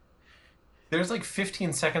there's like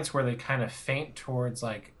 15 seconds where they kind of faint towards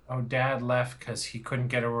like, oh, Dad left because he couldn't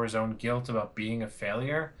get over his own guilt about being a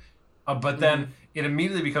failure. But then it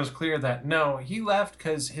immediately becomes clear that no, he left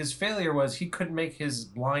because his failure was he couldn't make his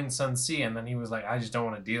blind son see. And then he was like, I just don't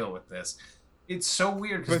want to deal with this. It's so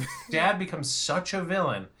weird because Dad becomes such a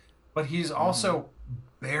villain, but he's also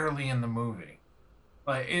barely in the movie.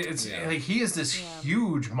 Like like he is this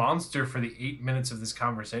huge monster for the 8 minutes of this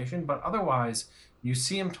conversation, but otherwise you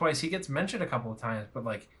see him twice. He gets mentioned a couple of times, but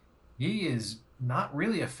like he is not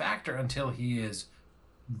really a factor until he is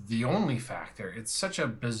the only factor. It's such a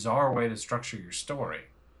bizarre way to structure your story.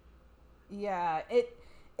 Yeah,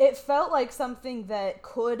 it felt like something that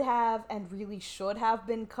could have and really should have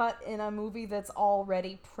been cut in a movie that's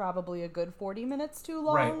already probably a good 40 minutes too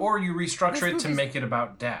long. Right, or you restructure it to make it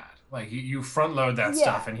about Dad. Like you front load that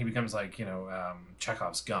stuff and he becomes like,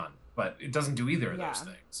 Chekhov's gun. But it doesn't do either of those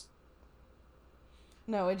things.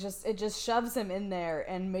 No, it just shoves him in there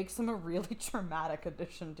and makes him a really dramatic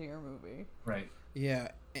addition to your movie. Right. Yeah.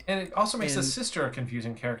 And it also makes the sister a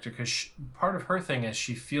confusing character because part of her thing is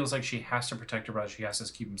she feels like she has to protect her brother. She has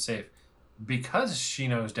to keep him safe because she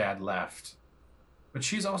knows Dad left. But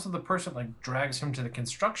she's also the person like drags him to the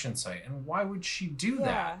construction site. And why would she do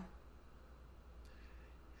that?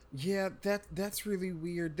 Yeah, that's really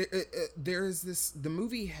weird. There's this. The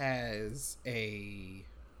movie has a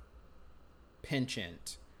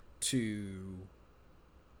penchant to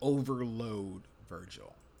overload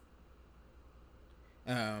Virgil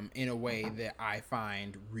in a way that I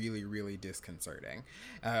find really, really disconcerting.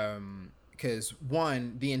 Because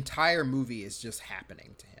one, the entire movie is just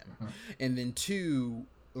happening to him. And then two,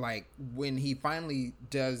 like when he finally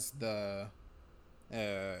does the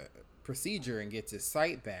procedure and gets his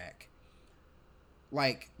sight back,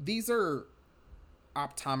 like these are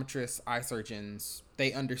optometrists, eye surgeons.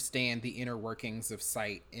 They understand the inner workings of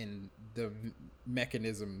sight and the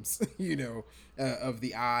mechanisms, of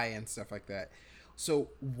the eye and stuff like that. So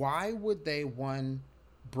why would they, one,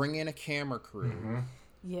 bring in a camera crew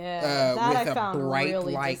with a bright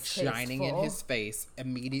light shining in his face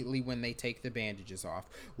immediately when they take the bandages off?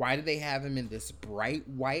 Why did they have him in this bright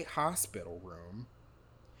white hospital room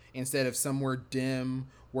instead of somewhere dim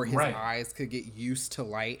where his eyes could get used to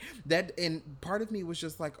light? That, and part of me was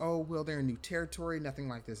just like, oh, well, they're in new territory. Nothing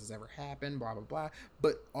like this has ever happened, blah, blah, blah.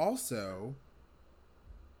 But also,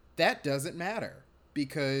 that doesn't matter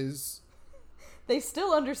because they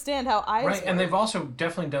still understand how eyes work. And they've also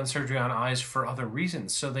definitely done surgery on eyes for other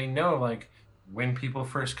reasons. So they know, like, when people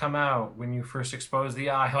first come out, when you first expose the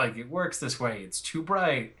eye, like, it works this way. It's too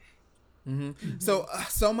bright.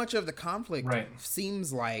 So much of the conflict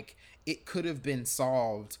seems like it could have been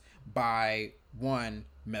solved by, one,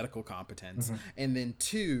 medical competence, and then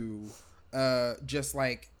two, just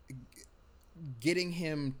like getting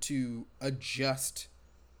him to adjust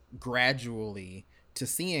gradually to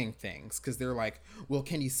seeing things, because they're like, well,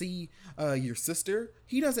 can you see your sister?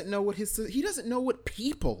 He doesn't know what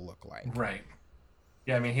people look like. Right.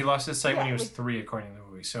 Yeah, I mean, he lost his sight when he was 3, according to the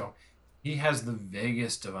movie. So he has the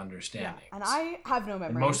vaguest of understanding. Yeah, and I have no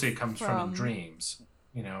memories. And mostly it comes from dreams,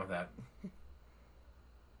 that.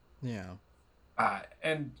 Yeah.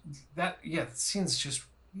 And that, the scene's just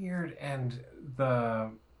weird, and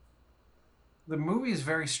the movie is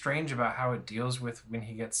very strange about how it deals with when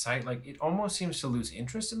he gets sight. Like, it almost seems to lose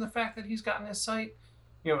interest in the fact that he's gotten his sight.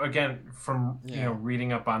 Again, from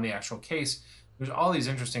reading up on the actual case, there's all these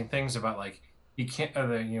interesting things about, like, he can't,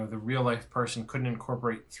 the real life person couldn't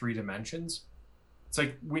incorporate 3 dimensions. It's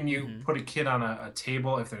like when you put a kid on a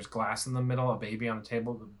table, if there's glass in the middle, a baby on a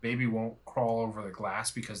table, the baby won't crawl over the glass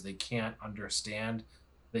because they can't understand.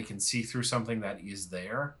 They can see through something that is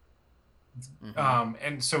there.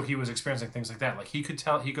 And so he was experiencing things like that. Like, he could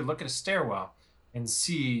look at a stairwell and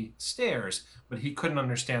see stairs, but he couldn't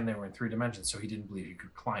understand they were in 3 dimensions, so he didn't believe he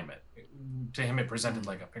could climb it. To him, it presented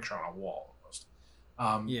like a picture on a wall almost.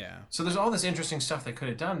 So there's all this interesting stuff they could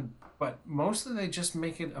have done, but mostly they just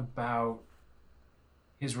make it about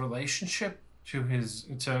his relationship to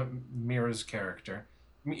Mira's character.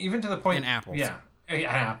 I mean, even to the point... And apples. Yeah,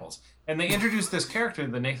 apples. And they introduced this character,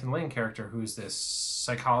 the Nathan Lane character, who's this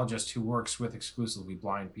psychologist who works with exclusively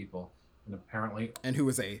blind people and apparently, and who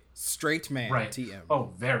is a straight man. right? TM.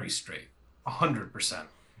 Oh, very straight, 100%.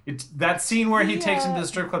 It's that scene where he takes him to the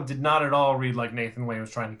strip club did not at all read like Nathan Lane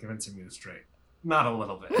was trying to convince him he was straight. Not a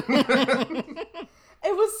little bit.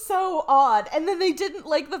 It was so odd. And then they didn't,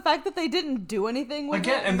 like, the fact that they didn't do anything with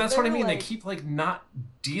Again, it. and that's what I mean. Like, They keep, like, not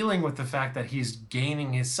dealing with the fact that he's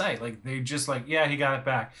gaining his sight. Like, they just, like, yeah, he got it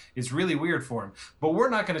back. It's really weird for him. But we're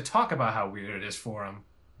not going to talk about how weird it is for him.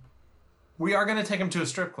 We are going to take him to a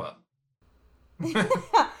strip club.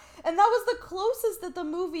 And that was the closest that the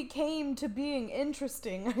movie came to being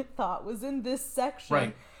interesting, I thought, was in this section.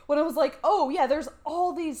 Right. When it was like, oh, yeah, there's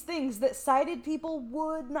all these things that sighted people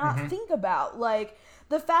would not think about. Like,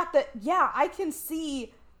 the fact that, yeah, I can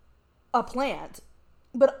see a plant,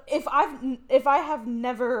 but if I have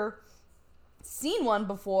never seen one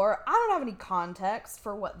before, I don't have any context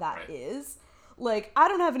for what that is. Like, I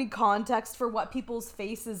don't have any context for what people's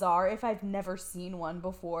faces are if I've never seen one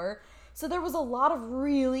before. So there was a lot of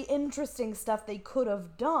really interesting stuff they could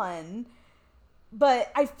have done,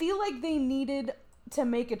 but I feel like they needed to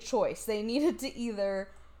make a choice. They needed to either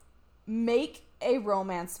make a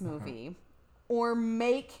romance movie or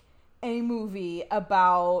make a movie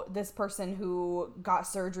about this person who got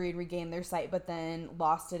surgery and regained their sight but then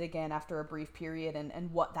lost it again after a brief period,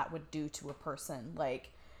 and what that would do to a person, like,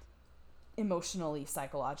 emotionally,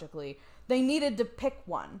 psychologically. They needed to pick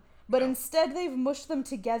one. But instead they've mushed them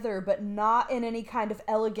together, but not in any kind of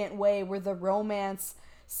elegant way where the romance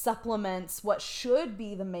supplements what should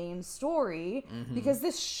be the main story, because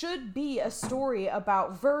this should be a story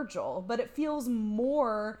about Virgil, but it feels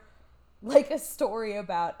more like a story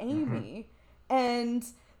about Amy. And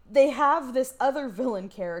they have this other villain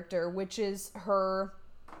character, which is her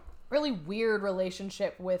really weird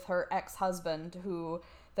relationship with her ex-husband, who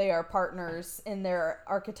they are partners in their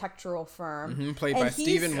architectural firm. Played by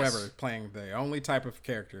Steven Weber, playing the only type of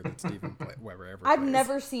character that Steven Weber ever plays. I've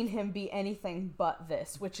never seen him be anything but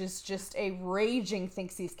this, which is just a raging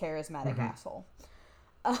thinks he's charismatic asshole.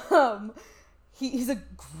 He's a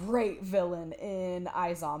great villain in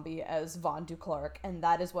iZombie as Von Duclark, and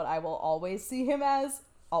that is what I will always see him as.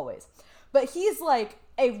 Always. But he's like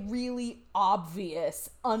a really obvious,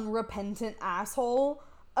 unrepentant asshole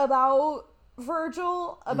about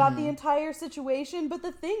Virgil, about the entire situation. But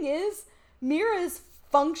the thing is, Mira is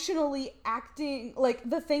functionally acting like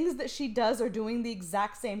the things that she does are doing the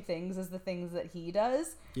exact same things as the things that he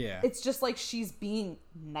does. Yeah. It's just like she's being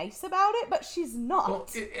nice about it, but she's not. Well,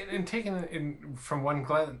 and taken from one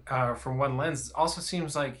lens, it also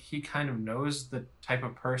seems like he kind of knows the type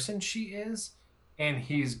of person she is, and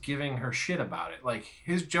he's giving her shit about it. Like,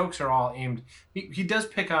 his jokes are all aimed. He does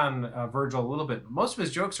pick on Virgil a little bit, but most of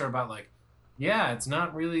his jokes are about, like, yeah, it's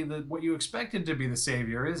not really what you expected to be the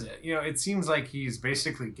savior, is it? You know, it seems like he's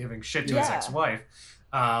basically giving shit to his ex-wife.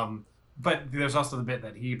 But there's also the bit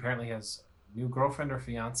that he apparently has a new girlfriend or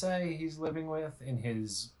fiance he's living with in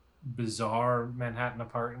his bizarre Manhattan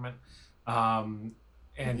apartment. And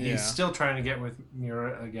he's still trying to get with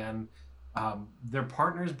Mira again. They're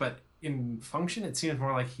partners, but in function, it seems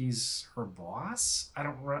more like he's her boss. I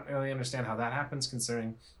don't really understand how that happens,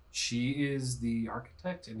 considering she is the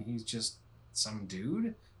architect and he's just some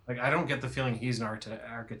dude. Like, I don't get the feeling he's an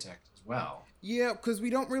architect as well. Yeah, because we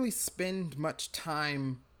don't really spend much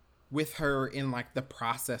time with her in, like, the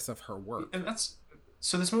process of her work. And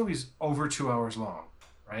so this movie's over 2 hours long,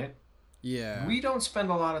 right? Yeah. We don't spend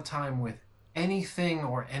a lot of time with anything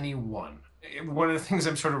or anyone. One of the things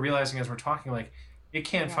I'm sort of realizing as we're talking, like, it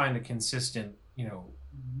can't find a consistent, you know,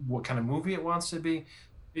 what kind of movie it wants to be.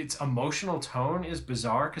 Its emotional tone is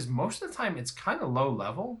bizarre because most of the time it's kind of low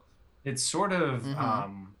level. It's sort of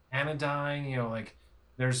anodyne, you know, like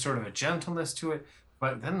there's sort of a gentleness to it,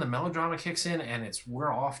 but then the melodrama kicks in and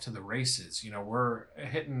we're off to the races. You know, we're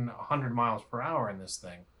hitting 100 miles per hour in this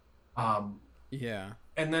thing. Yeah.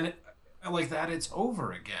 And then like that, it's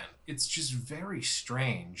over again. It's just very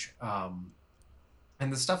strange.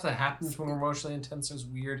 And the stuff that happens when we're emotionally intense is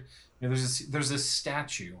weird. You know, there's this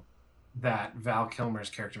statue that Val Kilmer's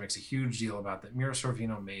character makes a huge deal about that Mira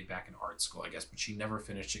Sorvino made back in art school, I guess, but she never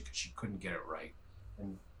finished it because she couldn't get it right.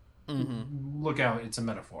 And look out, it's a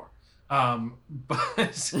metaphor.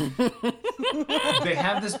 But they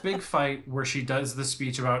have this big fight where she does the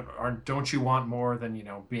speech about, don't you want more than, you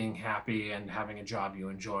know, being happy and having a job you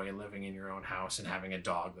enjoy and living in your own house and having a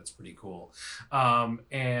dog that's pretty cool.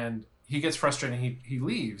 And he gets frustrated and he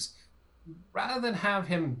leaves. Rather than have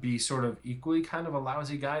him be sort of equally kind of a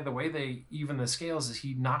lousy guy, the way they even the scales is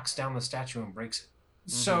he knocks down the statue and breaks it.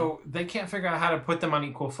 So they can't figure out how to put them on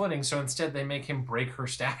equal footing, so instead they make him break her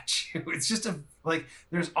statue. It's just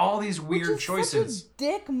there's all these weird choices. Such a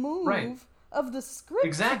dick move. Right. of the script.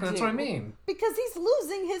 Exactly, that's what I mean. Because he's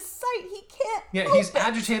losing his sight. He can't. Yeah, he's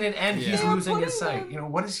agitated and he's They're losing his putting sight. them- You know,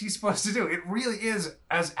 what is he supposed to do? It really is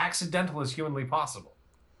as accidental as humanly possible.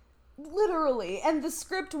 Literally. And the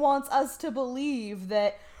script wants us to believe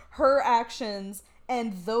that her actions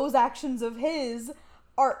and those actions of his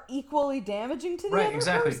are equally damaging to the Right, other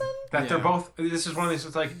exactly. person. That they're both. This is one of these.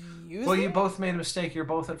 It's like, well, you both made a mistake. You're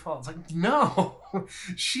both at fault. It's like, no.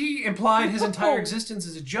 She implied his entire existence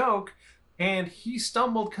as a joke, and he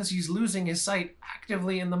stumbled because he's losing his sight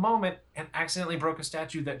actively in the moment and accidentally broke a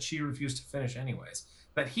statue that she refused to finish anyways.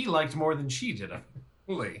 That he liked more than she did.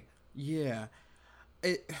 Apparently. Yeah.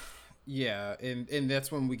 Yeah, and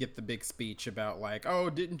that's when we get the big speech about like, oh,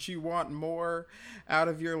 didn't you want more out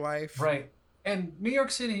of your life? Right. And New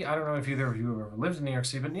York City, I don't know if either of you have ever lived in New York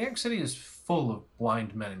City, but New York City is full of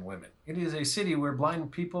blind men and women. It is a city where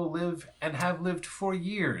blind people live and have lived for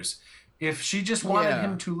years. If she just wanted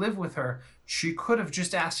him to live with her, she could have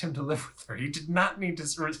just asked him to live with her. He did not need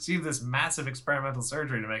to receive this massive experimental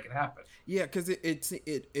surgery to make it happen. Yeah, because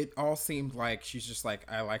it all seemed like she's just like,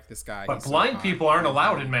 I like this guy. But He's blind so people aren't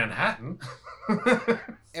allowed in Manhattan.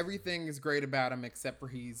 Everything is great about him except for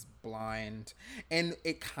he's blind, and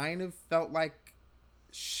it kind of felt like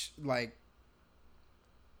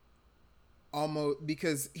almost,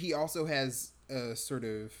 because he also has a sort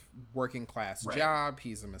of working class job.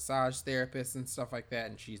 He's a massage therapist and stuff like that,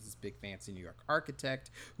 and she's this big fancy New York architect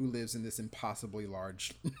who lives in this impossibly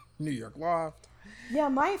large New York loft. Yeah,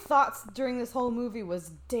 my thoughts during this whole movie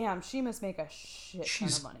was, damn, she must make a shit ton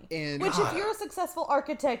of money. Which, if you're a successful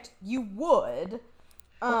architect, you would.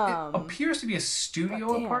 It appears to be a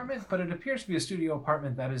studio apartment, but it appears to be a studio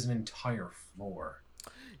apartment that is an entire floor.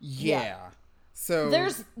 Yeah. So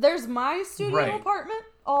there's my studio apartment,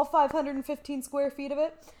 all 515 square feet of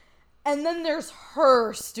it, and then there's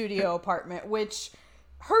her studio apartment, which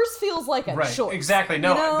hers feels like a choice. Exactly.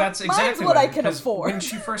 No, you know? that's exactly what I can afford. When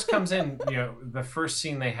she first comes in, you know, the first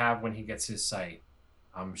scene they have when he gets his sight,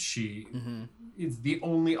 she is the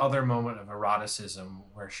only other moment of eroticism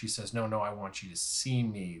where she says, no, I want you to see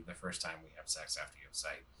me the first time we have sex after you have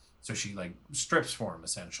sight. So she like strips for him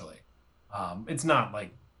essentially. It's not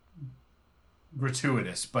like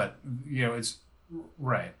gratuitous, but you know, it's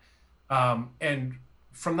right. And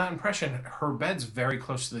from that impression, her bed's very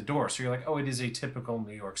close to the door. So you're like, oh, it is a typical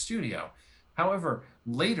New York studio. However,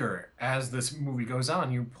 later, as this movie goes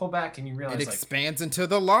on, you pull back and you realize it expands into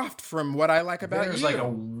the loft from what I like about there's you. There's like a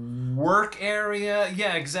work area.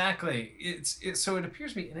 Yeah, exactly. So it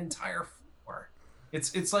appears to be an entire floor.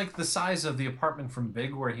 It's like the size of the apartment from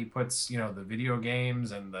Big, where he puts, you know, the video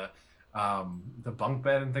games and the bunk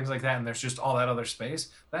bed and things like that, and there's just all that other space.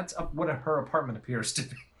 That's what her apartment appears to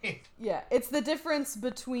be. Yeah, it's the difference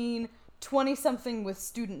between 20-something with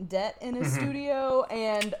student debt in a studio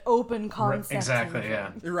and open concept. Exactly,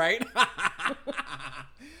 yeah. Right?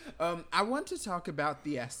 I want to talk about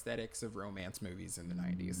the aesthetics of romance movies in the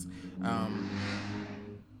 90s.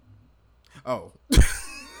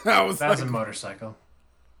 That was a motorcycle.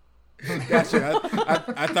 Gotcha.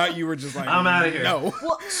 I thought you were just like, I'm out of here. No.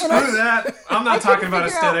 Well, screw that. I'm not talking about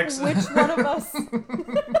aesthetics. Which one of us? I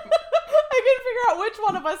couldn't figure out which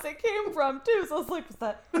one of us it came from too. So I was like,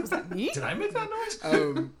 was that me? Did I make that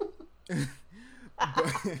noise?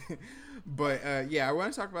 But yeah, I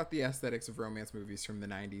want to talk about the aesthetics of romance movies from the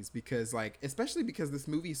 90s because, like, especially because this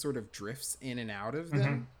movie sort of drifts in and out of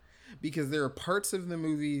them. Because there are parts of the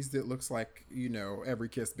movies that looks like, you know, Every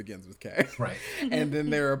Kiss Begins with K. Right. And then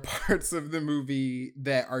there are parts of the movie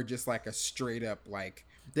that are just like a straight up, like,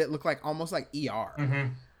 that look like almost like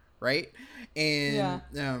ER. Right? And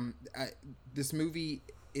this movie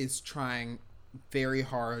is trying very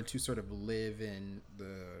hard to sort of live in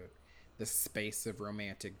the space of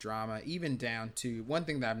romantic drama, even down to one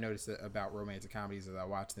thing that I've noticed about romantic comedies as I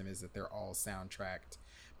watch them is that they're all soundtracked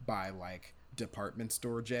by like department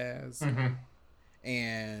store jazz.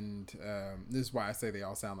 And this is why I say they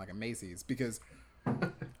all sound like a Macy's, because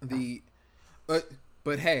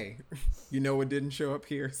but hey, you know what didn't show up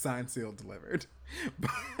here? Signed, Sealed, Delivered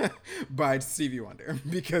by Stevie Wonder,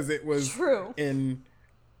 because it was true in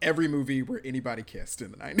every movie where anybody kissed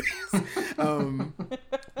in the 90s.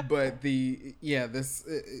 But this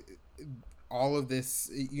all of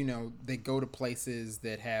this, you know, they go to places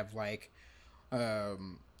that have like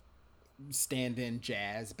stand-in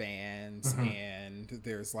jazz bands, and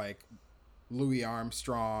there's like Louis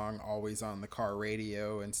Armstrong always on the car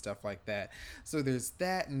radio and stuff like that. So there's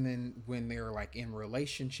that, and then when they're like in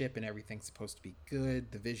relationship and everything's supposed to be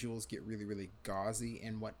good, the visuals get really, really gauzy,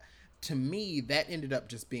 and what to me that ended up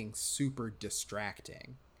just being super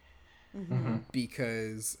distracting.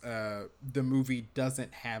 because the movie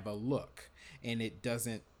doesn't have a look, and it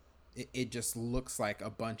doesn't. It just looks like a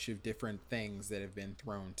bunch of different things that have been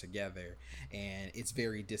thrown together, and it's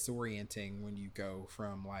very disorienting when you go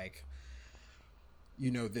from like,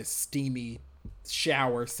 you know, this steamy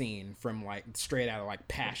shower scene from like straight out of like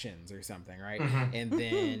Passions or something, right? And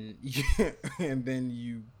then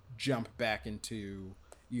you jump back into,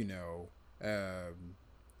 you know,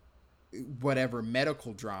 whatever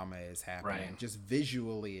medical drama is happening. Just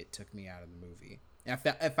visually, it took me out of the movie. I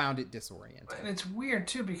found it disorienting. And it's weird,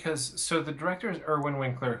 too, because so the director is Irwin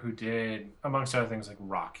Winkler, who did, amongst other things, like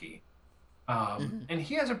Rocky. And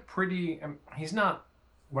he has a pretty... he's not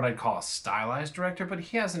what I'd call a stylized director, but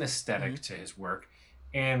he has an aesthetic to his work.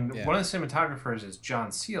 And one of the cinematographers is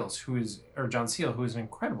John Seale, who is an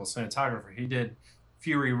incredible cinematographer. He did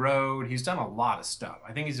Fury Road. He's done a lot of stuff.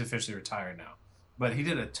 I think he's officially retired now. But he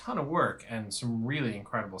did a ton of work and some really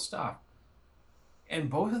incredible stuff.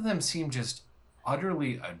 And both of them seem just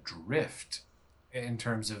utterly adrift in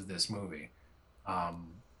terms of this movie.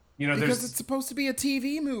 You know, because it's supposed to be a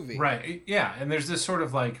TV movie. Right, yeah. And there's this sort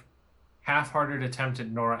of like half-hearted attempt at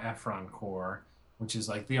Nora Ephron core, which is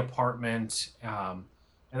like The Apartment. And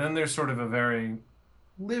then there's sort of a very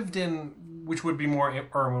lived in, which would be more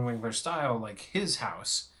Irwin Winkler style, like his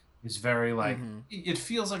house is very like, it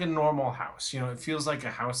feels like a normal house. You know, it feels like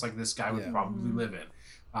a house like this guy would probably live in.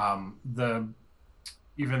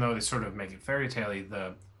 Even though they sort of make it fairy tale-y,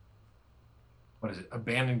 what is it,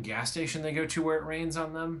 abandoned gas station they go to where it rains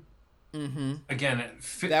on them? Again,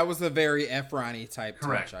 that was a very Ephron-y type.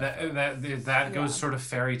 Correct. Touch, that goes sort of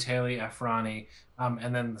fairy tale-y, Ephron-y.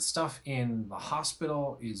 And then the stuff in the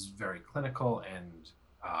hospital is very clinical and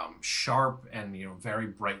sharp and, you know, very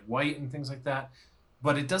bright white and things like that.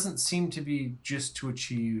 But it doesn't seem to be just to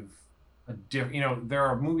achieve a different... You know, there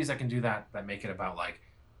are movies that can do that make it about like,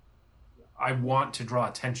 I want to draw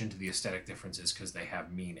attention to the aesthetic differences because they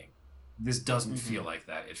have meaning. This doesn't feel like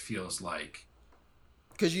that. It feels like...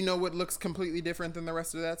 Because you know what looks completely different than the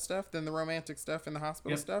rest of that stuff? Than the romantic stuff and the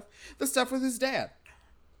hospital stuff? The stuff with his dad.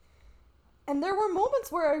 And there were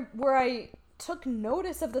moments where I took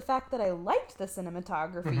notice of the fact that I liked the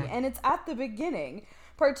cinematography. And it's at the beginning.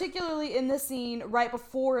 Particularly in this scene, right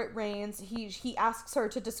before it rains, he asks her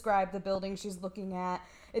to describe the building she's looking at.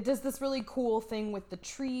 It does this really cool thing with the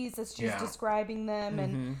trees as she's describing them.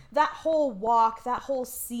 And that whole walk, that whole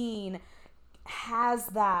scene has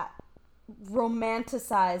that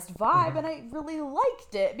romanticized vibe. And I really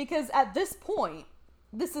liked it because at this point,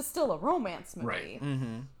 this is still a romance movie.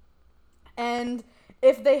 Right. And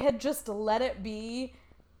if they had just let it be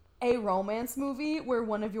a romance movie where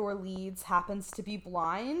one of your leads happens to be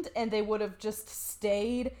blind and they would have just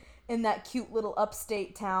stayed in that cute little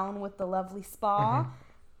upstate town with the lovely spa,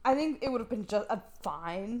 I think it would have been just a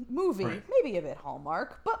fine movie. Right. Maybe a bit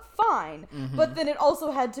Hallmark, but fine. But then it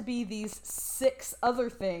also had to be these 6 other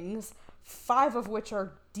things, 5 of which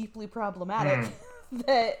are deeply problematic,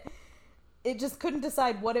 that it just couldn't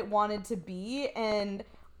decide what it wanted to be. And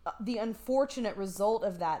the unfortunate result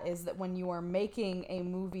of that is that when you are making a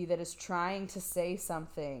movie that is trying to say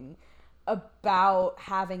something about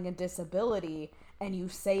having a disability and you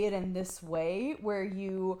say it in this way where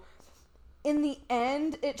you, in the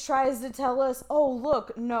end, it tries to tell us, oh,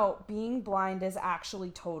 look, no, being blind is actually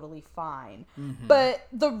totally fine. But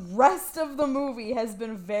the rest of the movie has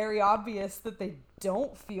been very obvious that they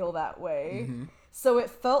don't feel that way. So it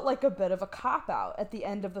felt like a bit of a cop-out at the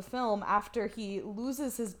end of the film after he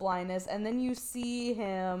loses his blindness. And then you see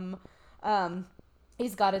him,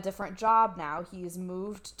 he's got a different job now. He's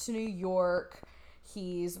moved to New York.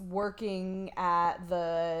 He's working at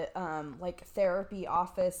the, like, therapy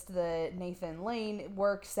office that Nathan Lane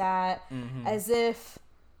works at. As if,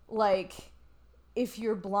 like, if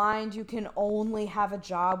you're blind, you can only have a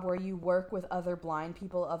job where you work with other blind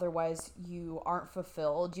people. Otherwise, you aren't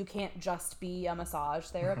fulfilled. You can't just be a massage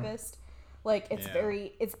therapist. Like, it's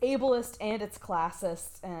it's ableist and it's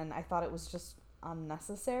classist. And I thought it was just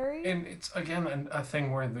unnecessary. And it's, again, a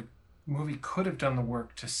thing where the movie could have done the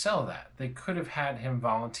work to sell that. They could have had him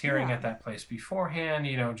volunteering at that place beforehand,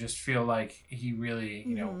 you know, just feel like he really,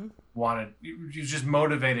 you know, he was just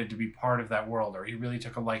motivated to be part of that world, or he really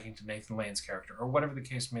took a liking to Nathan Lane's character, or whatever the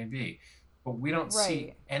case may be. But we don't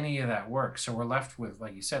see any of that work. So we're left with,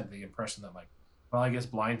 like you said, the impression that, like, well, I guess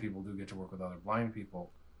blind people do get to work with other blind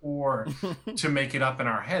people. Or to make it up in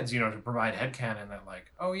our heads, you know, to provide headcanon that,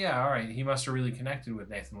 like, oh yeah, all right, he must have really connected with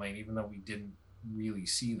Nathan Lane, even though we didn't really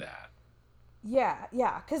see that. Yeah,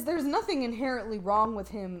 because there's nothing inherently wrong with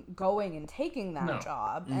him going and taking that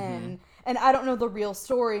job. And I don't know the real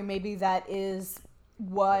story. Maybe that is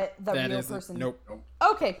what the That real isn't- person. Nope.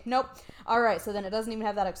 Okay, nope. All right, so then it doesn't even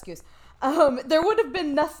have that excuse. There would have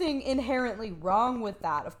been nothing inherently wrong with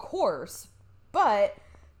that, of course, but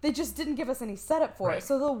they just didn't give us any setup for it.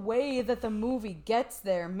 So the way that the movie gets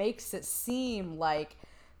there makes it seem like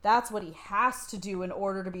that's what he has to do in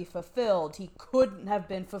order to be fulfilled. He couldn't have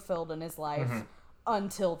been fulfilled in his life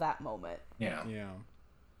until that moment. Yeah. Yeah.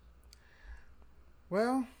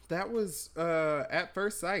 Well, that was At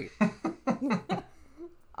First Sight.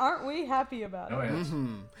 Aren't we happy about it? Oh, yes.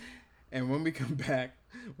 And when we come back,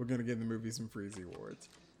 we're going to give the movie some Freezy Awards.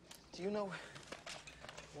 Do you know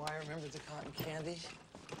why I remember the cotton candy?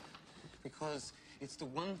 Because it's the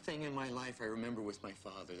one thing in my life I remember with my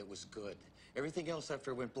father that was good. Everything else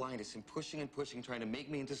after I went blind is him pushing and pushing, trying to make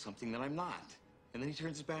me into something that I'm not. And then he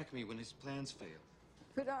turns his back on me when his plans fail.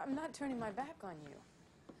 But I'm not turning my back on you.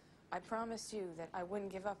 I promised you that I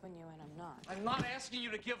wouldn't give up on you, and I'm not. I'm not asking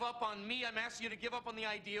you to give up on me. I'm asking you to give up on the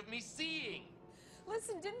idea of me seeing.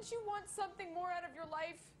 Listen, didn't you want something more out of your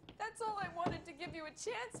life? That's all I wanted to give you a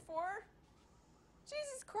chance for.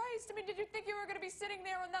 Jesus Christ, I mean, did you think you were going to be sitting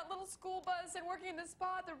there on that little school bus and working in the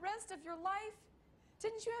spa the rest of your life?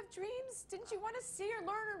 Didn't you have dreams? Didn't you want to see or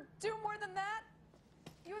learn or do more than that?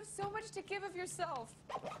 You have so much to give of yourself.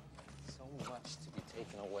 So much to be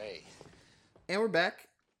taken away. And we're back.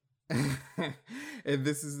 And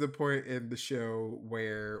this is the point in the show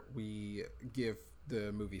where we give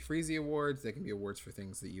the movie Freezy Awards. They can be awards for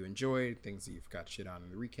things that you enjoyed, things that you forgot shit on in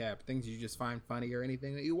the recap, things you just find funny, or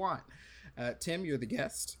anything that you want. Tim, you're the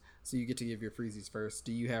guest, so you get to give your Freezies first.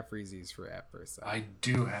 Do you have Freezies for At First Sight? I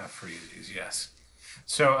do have Freezies, yes.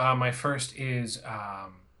 So my first is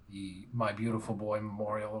the My Beautiful Boy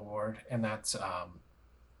Memorial Award, and that's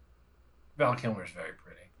Val Kilmer's very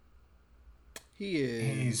pretty. He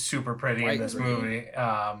is. He's super pretty in this pretty. movie.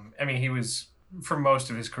 I mean, he was, for most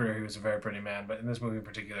of his career, he was a very pretty man, but in this movie in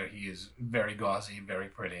particular, he is very gauzy, very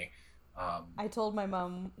pretty. I told my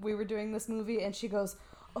mom we were doing this movie, and she goes,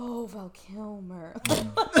 "Oh, Val Kilmer."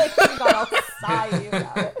 Like, she got all excited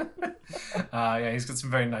about it. Yeah, he's got some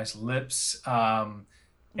very nice lips. And,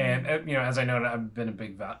 you know, as I noted, I've been a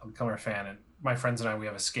big Val Kilmer fan, and my friends and I, we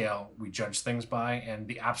have a scale we judge things by, and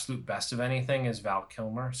the absolute best of anything is Val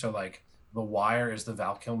Kilmer. So, like, The Wire is the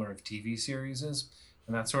Val Kilmer of TV series,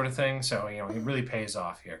 and that sort of thing. So, you know, he really pays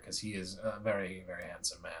off here because he is a very, very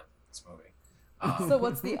handsome man in this movie. So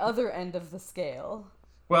what's the other end of the scale?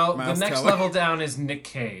 Well, Miles the next Teller. level down is Nick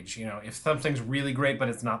Cage. You know, if something's really great but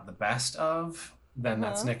it's not the best of, then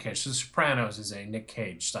that's Nick Cage. So Sopranos is a Nick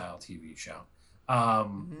Cage style TV show.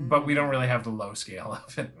 But we don't really have the low scale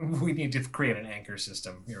of it. We need to create an anchor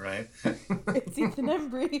system. You're right. It's Ethan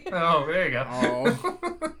Embry. Oh, there you go.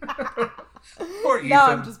 Oh. Poor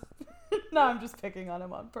Ethan. No, I'm just picking on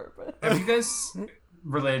him on purpose. Have you guys,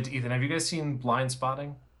 related to Ethan, have you guys seen Blind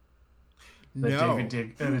Spotting? The No.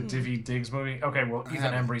 David Diggs movie? Okay, well, Ethan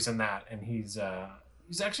haven't. Embry's in that, and he's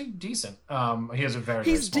actually decent. He has a very, very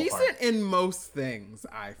He's small decent part. in most things,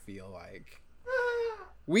 I feel like.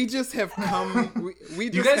 We just have come. We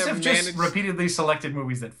just You guys have managed... just repeatedly selected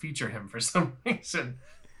movies that feature him for some reason.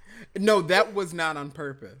 No, that was not on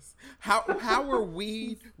purpose. How are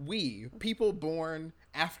we people born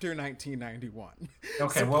after 1991?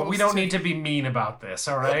 Okay, well, we don't need to be mean about this,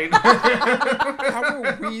 all right? How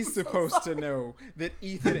are we supposed to know that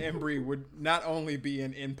Ethan Embry would not only be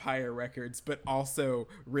in Empire Records, but also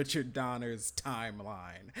Richard Donner's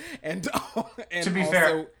Timeline? And To be also,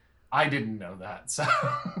 fair, I didn't know that, so...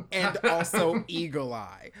 and also Eagle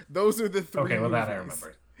Eye. Those are the three Okay, well, that I movies.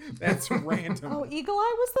 remembered. That's random. Oh, Eagle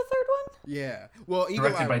Eye was the third one? Yeah. Well, Eagle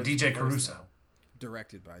Directed Eye by was DJ the first Caruso. one.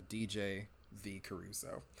 Directed by DJ V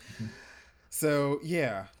Caruso. So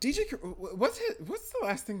yeah, what's the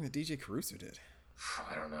last thing that DJ Caruso did?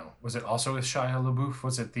 I don't know. Was it also with Shia LaBeouf?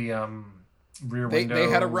 Was it the Rear Window? They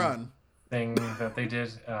had a run thing that they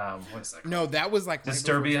did. What is that called? No, that was like right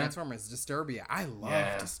before Disturbia. Transformers. Disturbia. I love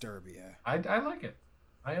Disturbia. I like it.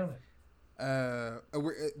 I own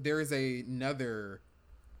it. There is another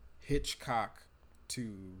Hitchcock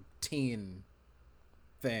to teen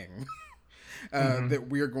thing that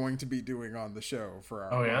we're going to be doing on the show for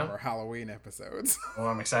our Halloween episodes. Oh,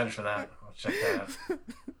 I'm excited for that. I'll check that out.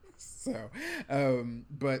 So,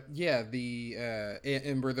 but yeah,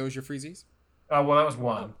 and were those your Freezies? Well, that was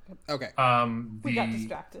one. Okay. We got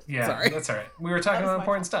distracted. Yeah, Sorry. that's all right. We were talking about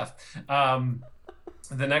important stuff.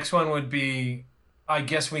 The next one would be, I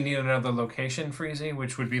guess we need another location Freezy,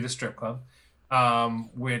 which would be the strip club,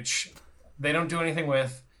 which they don't do anything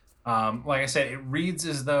with. Like I said, it reads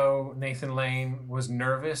as though Nathan Lane was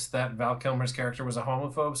nervous that Val Kilmer's character was a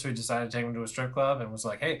homophobe, so he decided to take him to a strip club and was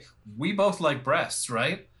like, hey, we both like breasts,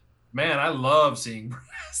 right? man, I love seeing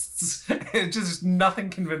breasts. It's just nothing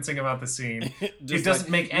convincing about the scene. It doesn't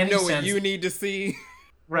make any sense. What you need to see.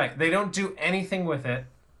 Right. They don't do anything with it.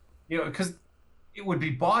 Because it would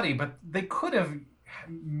be body, but they could have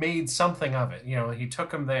made something of it. He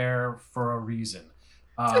took him there for a reason.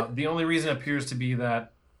 The only reason appears to be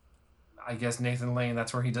that, I guess Nathan Lane,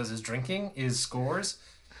 that's where he does his drinking, is Scores.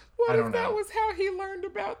 What I don't if that know. was how he learned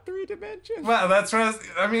about 3 dimensions? Well, that's what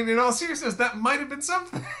in all seriousness, that might have been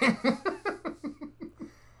something.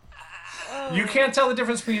 You can't tell the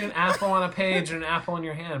difference between an apple on a page and an apple in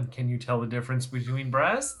your hand. Can you tell the difference between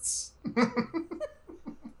breasts?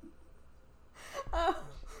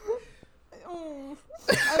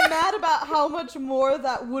 I'm mad about how much more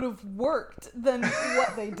that would have worked than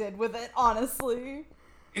what they did with it, honestly.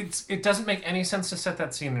 It doesn't make any sense to set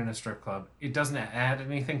that scene in a strip club. It doesn't add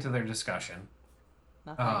anything to their discussion.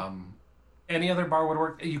 Nothing. Any other bar would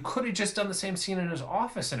work. You could have just done the same scene in his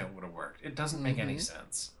office and it would have worked. It doesn't make any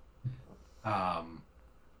sense. And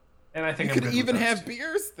I think you could even have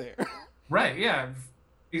beers there. Right, yeah.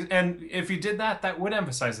 And if you did that, that would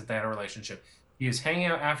emphasize that they had a relationship. He is hanging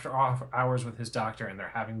out after hours with his doctor and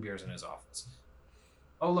they're having beers in his office.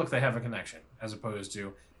 Oh, look, they have a connection. As opposed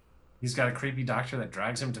to, he's got a creepy doctor that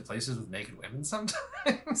drags him to places with naked women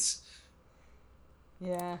sometimes.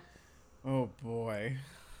 Yeah. Oh, boy.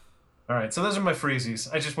 All right, so those are my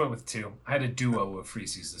freezies. I just went with 2. I had a duo of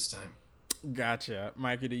freezies this time. Gotcha.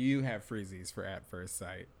 Micah, do you have freezies for At First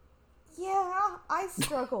Sight? Yeah, I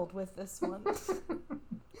struggled with this one.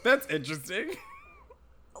 That's interesting.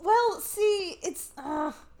 Well, see, it's,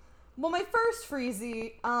 well, my first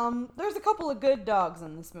freezy, there's a couple of good dogs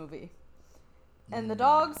in this movie. And the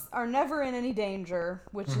dogs are never in any danger,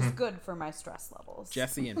 which is good for my stress levels.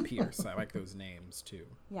 Jesse and Pierce, I like those names, too.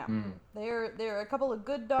 Yeah, they're a couple of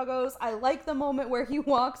good doggos. I like the moment where he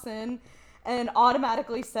walks in and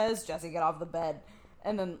automatically says, Jesse, get off the bed.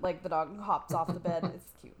 And then, the dog hops off the bed.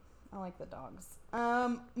 It's cute. I like the dogs.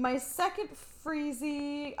 My second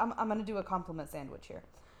freezy, I'm going to do a compliment sandwich here.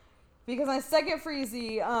 Because my second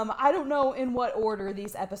freezy, I don't know in what order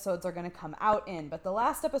these episodes are going to come out in, but the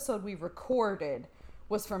last episode we recorded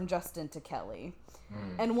was from Justin to Kelly.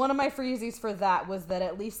 And one of my freezies for that was that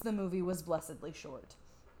at least the movie was blessedly short.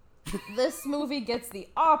 This movie gets the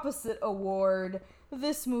opposite award.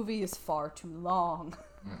 This movie is far too long.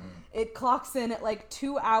 It clocks in at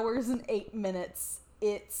 2 hours and 8 minutes.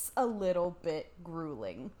 It's a little bit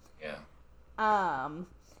grueling. Yeah.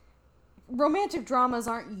 Romantic dramas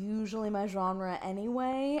aren't usually my genre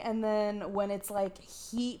anyway, and then when it's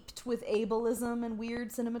heaped with ableism and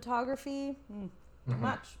weird cinematography,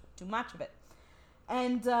 too much of it.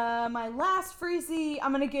 And my last freezy,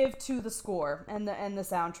 I'm gonna give to the score and the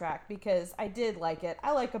soundtrack because I did like it.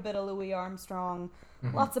 I like a bit of Louis Armstrong,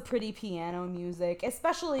 lots of pretty piano music,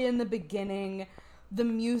 especially in the beginning. The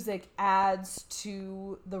music adds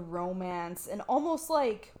to the romance and almost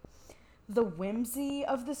the whimsy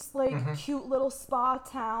of this cute little spa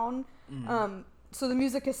town. So the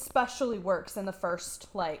music especially works in the first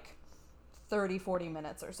 30-40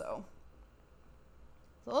 minutes or so.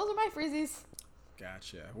 So those are my freezies.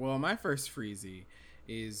 Gotcha. Well, my first freezy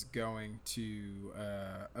is going to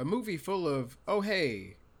a movie full of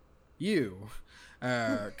you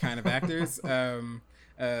kind of actors. Not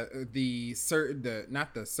the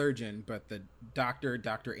surgeon, but the doctor,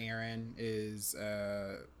 Dr. Aaron, is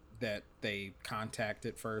that they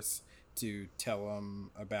contacted first to tell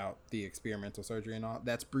them about the experimental surgery and all.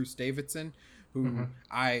 That's Bruce Davison, who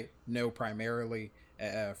I know primarily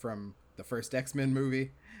from the first X-Men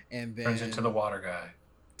movie, and then turns into the water guy.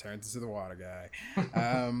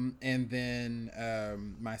 And then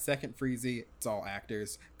my second freezy, it's all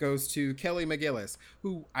actors, goes to Kelly McGillis,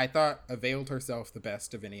 who I thought availed herself the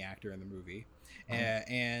best of any actor in the movie. This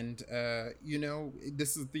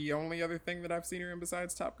is the only other thing that I've seen her in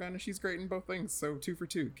besides Top Gun, and she's great in both things. So 2 for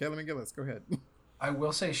 2. Kelly McGillis, go ahead. I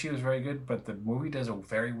will say she was very good, but the movie does a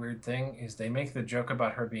very weird thing, is they make the joke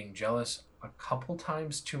about her being jealous a couple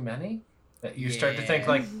times too many, that you start to think,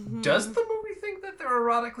 does the movie think that they're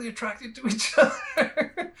erotically attracted to each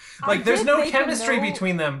other? There's no chemistry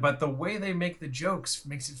between them, but the way they make the jokes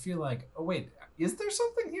makes it feel oh wait, is there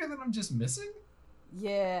something here that I'm just missing?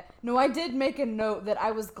 Yeah. No, I did make a note that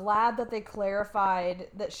I was glad that they clarified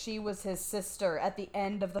that she was his sister at the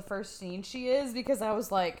end of the first scene she is, because I was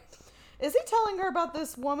is he telling her about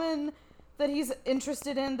this woman that he's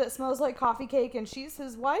interested in that smells like coffee cake and she's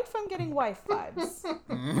his wife? I'm getting wife vibes.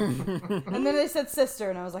 And then they said sister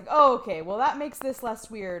and I was oh, okay, well that makes this less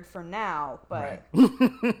weird for now, but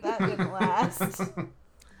that didn't last.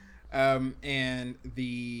 And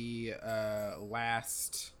the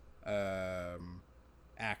last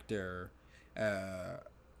actor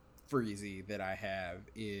freezy that I have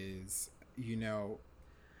is,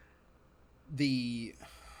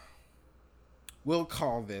 we'll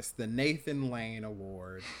call this the Nathan Lane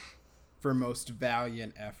Award for most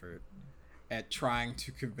valiant effort at trying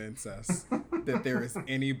to convince us that there is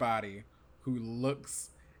anybody who looks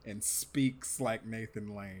and speaks like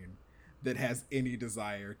Nathan Lane that has any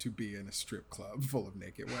desire to be in a strip club full of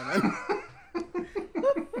naked women.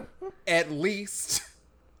 At least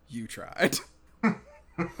you tried.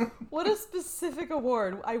 What a specific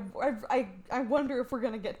award. I wonder if we're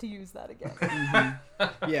going to get to use that again.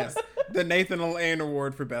 Mm-hmm. Yes, the Nathan Lane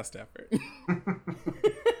Award for best effort.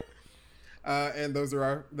 And those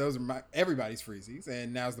are everybody's freezies.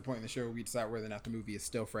 And now's the point in the show where we decide whether or not the movie is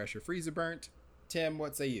still fresh or freezer burnt. Tim,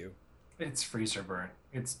 what say you? It's freezer burnt.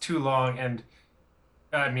 It's too long, and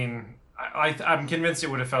I mean, I'm convinced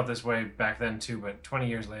it would have felt this way back then too. But 20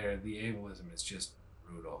 years later, the ableism is just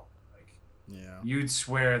brutal. Like, yeah, you'd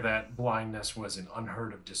swear that blindness was an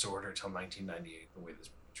unheard of disorder till 1998. The way this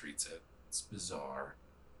movie treats it, it's bizarre.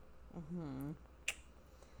 Mm-hmm.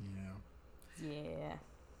 Yeah.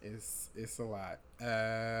 It's a lot.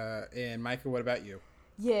 And Micah, what about you?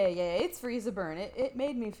 Yeah, it's freezer burn. It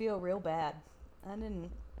made me feel real bad. I didn't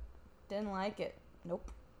like it.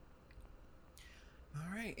 Nope.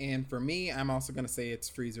 All right, and for me, I'm also going to say it's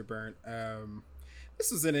freezer burnt.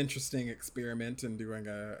 This was an interesting experiment in doing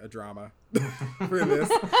a drama for this.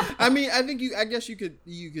 I mean, I guess you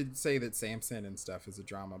could say that Samson and stuff is a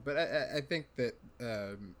drama, but I think that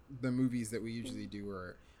the movies that we usually do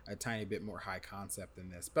are a tiny bit more high concept than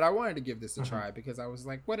this. But I wanted to give this a try because I was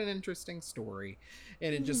like, what an interesting story.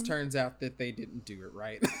 And it just turns out that they didn't do it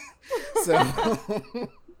right. So,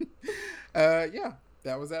 yeah,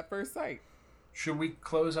 that was At First Sight. Should we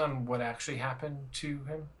close on what actually happened to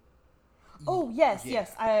him? Oh, yes.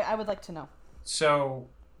 I would like to know. So,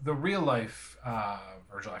 the real life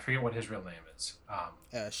Virgil, I forget what his real name is.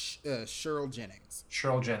 Cheryl Jennings.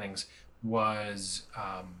 Cheryl Jennings was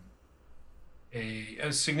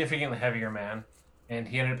a significantly heavier man, and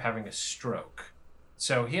he ended up having a stroke.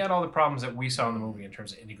 So he had all the problems that we saw in the movie in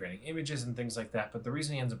terms of integrating images and things like that, but the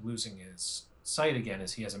reason he ends up losing his sight again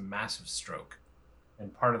is he has a massive stroke,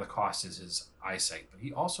 and part of the cost is his eyesight, but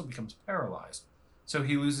he also becomes paralyzed. So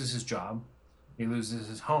he loses his job, he loses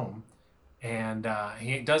his home, and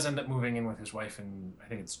he does end up moving in with his wife in, I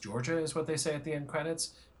think it's Georgia is what they say at the end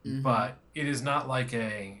credits, but it is not like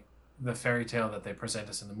the fairy tale that they present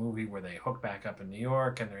us in the movie where they hook back up in New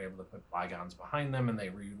York and they're able to put bygones behind them and they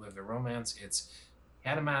relive their romance. It's, he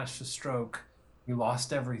had a massive stroke, he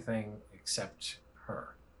lost everything except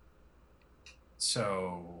her.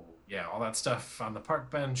 So, yeah, all that stuff on the park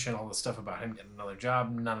bench and all the stuff about him getting another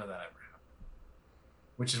job, none of that ever happened.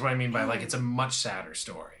 Which is what I mean by, like, it's a much sadder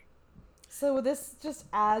story. So this just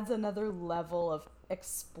adds another level of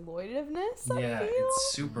exploitativeness, I feel?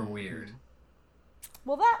 It's super weird.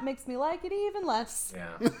 Well, that makes me like it even less.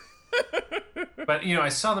 Yeah. But, I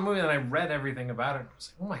saw the movie and I read everything about it. And I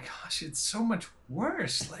was like, oh my gosh, it's so much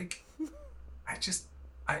worse. Like,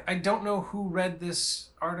 I don't know who read this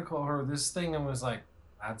article or this thing and was like,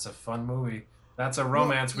 that's a fun movie. That's a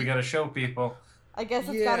romance we got to show people. I guess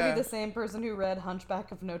it's got to be the same person who read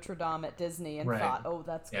Hunchback of Notre Dame at Disney and thought, oh,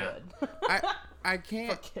 that's good. I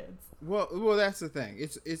can't. For kids. Well, that's the thing.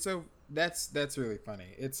 It's so that's really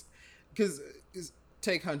funny. It's because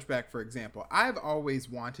take Hunchback for example. I've always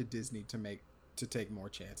wanted Disney to take more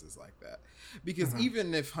chances like that, because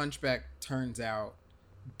even if Hunchback turns out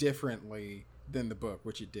differently than the book,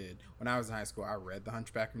 which it did. When I was in high school, I read The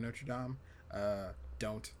Hunchback of Notre Dame.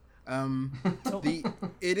 Don't.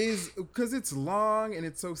 It is because it's long and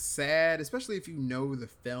it's so sad, especially if you know the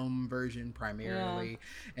film version primarily,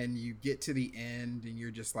 and you get to the end and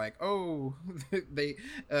you're just like, oh, they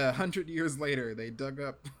 100 years later they dug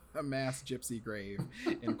up a mass gypsy grave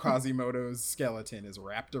and Quasimodo's skeleton is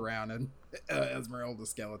wrapped around an Esmeralda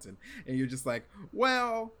skeleton, and you're just like,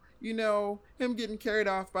 well, him getting carried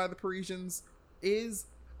off by the Parisians is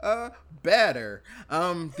better.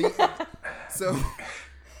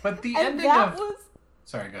 But the and ending that of... was...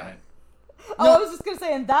 Sorry, go ahead. I was just going to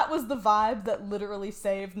say, and that was the vibe that literally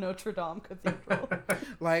saved Notre Dame Cathedral.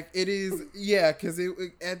 Like, it is... Yeah, because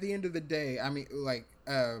at the end of the day, I mean, like,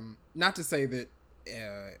 not to say that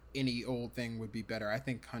any old thing would be better. I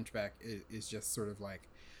think Hunchback is just sort of like...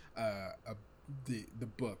 the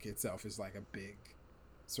book itself is like a big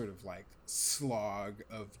sort of like slog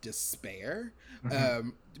of despair,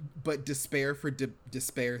 but despair for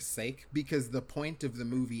despair's sake, because the point of the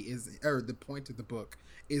movie the point of the book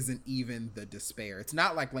isn't even the despair. It's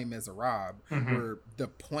not like Les Miserables, where the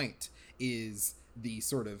point is the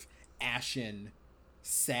sort of ashen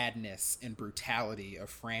sadness and brutality of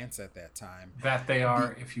France at that time. That they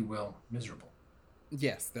are, if you will, miserable.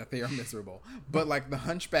 Yes, that they are miserable. But like the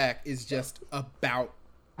Hunchback is just about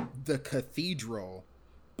the cathedral,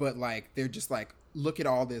 but like they're just like, look at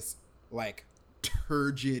all this like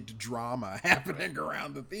turgid drama happening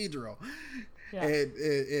around the cathedral. Yeah.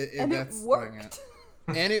 And it worked.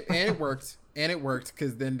 And it worked. And it worked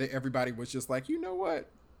because then everybody was just like, you know what?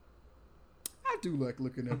 I do like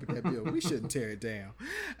looking up at that building. We shouldn't tear it down.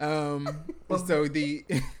 So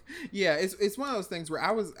it's one of those things where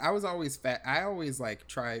I was always fat. I always like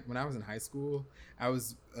tried when I was in high school. I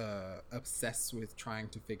was obsessed with trying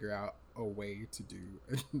to figure out a way to do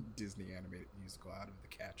a Disney animated musical out of The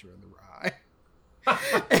Catcher in the Rye.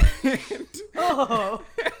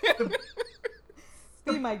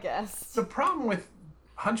 Be my guest. The problem with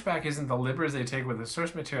Hunchback isn't the liberties they take with the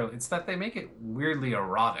source material. It's that they make it weirdly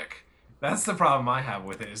erotic. That's the problem I have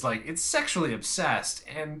with it. Is like it's sexually obsessed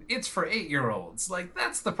and it's for 8-year-olds. Like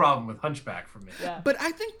that's the problem with Hunchback for me. Yeah. But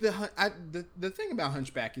I think the thing about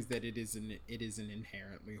Hunchback is that it is an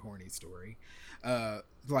inherently horny story.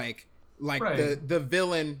 Like right. the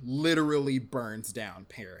villain literally burns down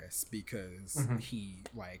Paris because he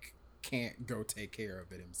like can't go take care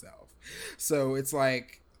of it himself. So it's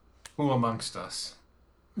like, who amongst us?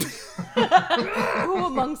 Who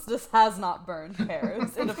amongst us has not burned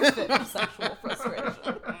Paris in a fit of sexual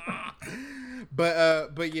frustration?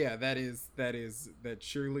 But yeah, that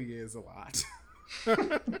surely is a lot.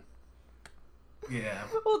 Yeah.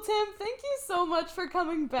 Well, Tim, thank you so much for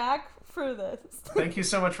coming back for this. Thank you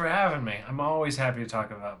so much for having me. I'm always happy to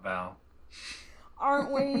talk about Val.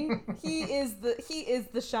 Aren't we? He is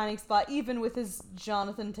the shining spot, even with his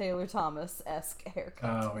Jonathan Taylor Thomas-esque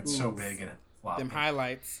haircut. Oh, it's so big and floppy. Them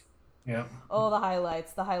highlights. Yep. Oh, the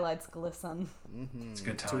highlights glisten. It's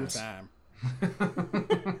good times. Time.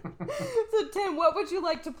 So, Tim, what would you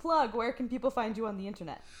like to plug? Where can people find you on the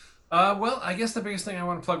internet? Well, I guess the biggest thing I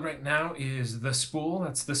want to plug right now is The Spool.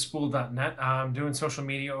 That's thespool.net. I'm doing social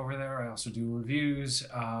media over there. I also do reviews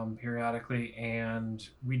periodically, and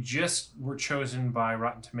we just were chosen by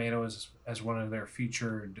Rotten Tomatoes as one of their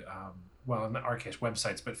featured, well, in our case,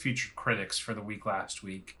 websites, but featured critics for the week last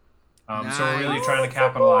week. Nice. So we're really trying to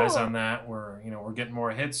capitalize on that. We're getting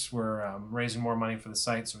more hits. We're raising more money for the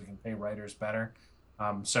site so we can pay writers better.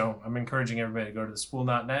 So I'm encouraging everybody to go to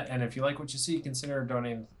thespool.net, and if you like what you see, consider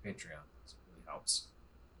donating to the Patreon. It really helps.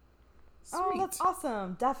 Sweet. Oh, that's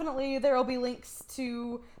awesome. Definitely there will be links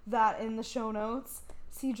to that in the show notes.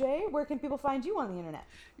 CJ, where can people find you on the internet?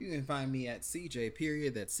 You can find me at CJ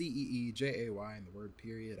period. That's CEEJAY and the word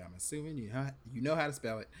period. I'm assuming you know how to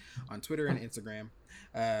spell it on Twitter and Instagram.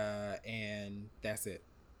 And that's it.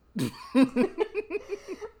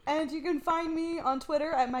 And you can find me on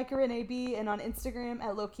Twitter at MicahReneeB and on Instagram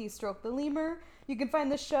at LowKeyStrokeTheLemur. You can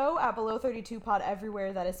find the show at Below32Pod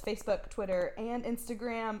everywhere. That is Facebook, Twitter, and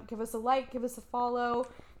Instagram. Give us a like, give us a follow,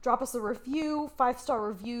 drop us a review. 5-star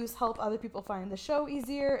reviews help other people find the show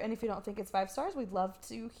easier. And if you don't think it's 5 stars, we'd love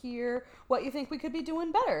to hear what you think we could be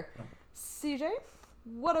doing better. CJ,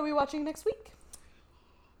 what are we watching next week?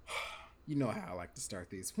 You know how I like to start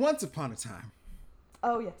these. Once upon a time.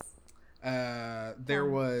 Oh, yes. There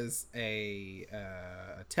was a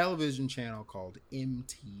television channel called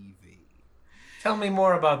MTV. Tell me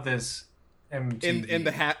more about this MTV. In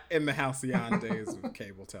the halcyon days of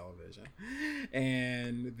cable television,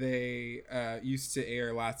 and they used to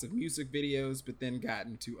air lots of music videos, but then got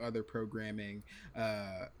into other programming,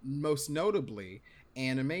 most notably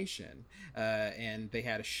animation. And they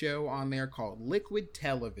had a show on there called Liquid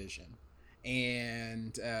Television.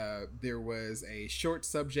 And there was a short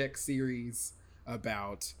subject series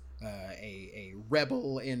about a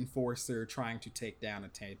rebel enforcer trying to take down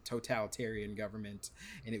a totalitarian government,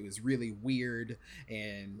 and it was really weird,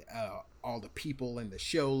 and all the people in the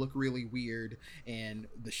show look really weird, and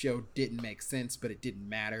the show didn't make sense, but it didn't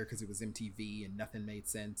matter because it was MTV and nothing made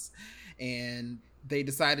sense. And they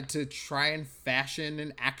decided to try and fashion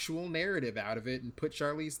an actual narrative out of it and put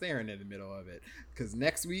Charlize Theron in the middle of it, because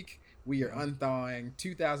next week we are unthawing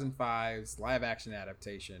 2005's live-action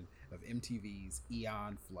adaptation of MTV's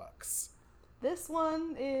Aeon Flux. This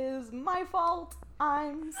one is my fault.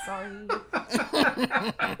 I'm sorry.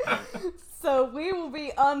 So we will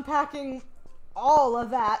be unpacking all of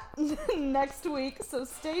that next week, so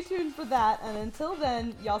stay tuned for that. And until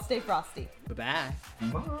then, y'all stay frosty. Bye-bye.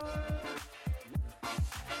 Bye.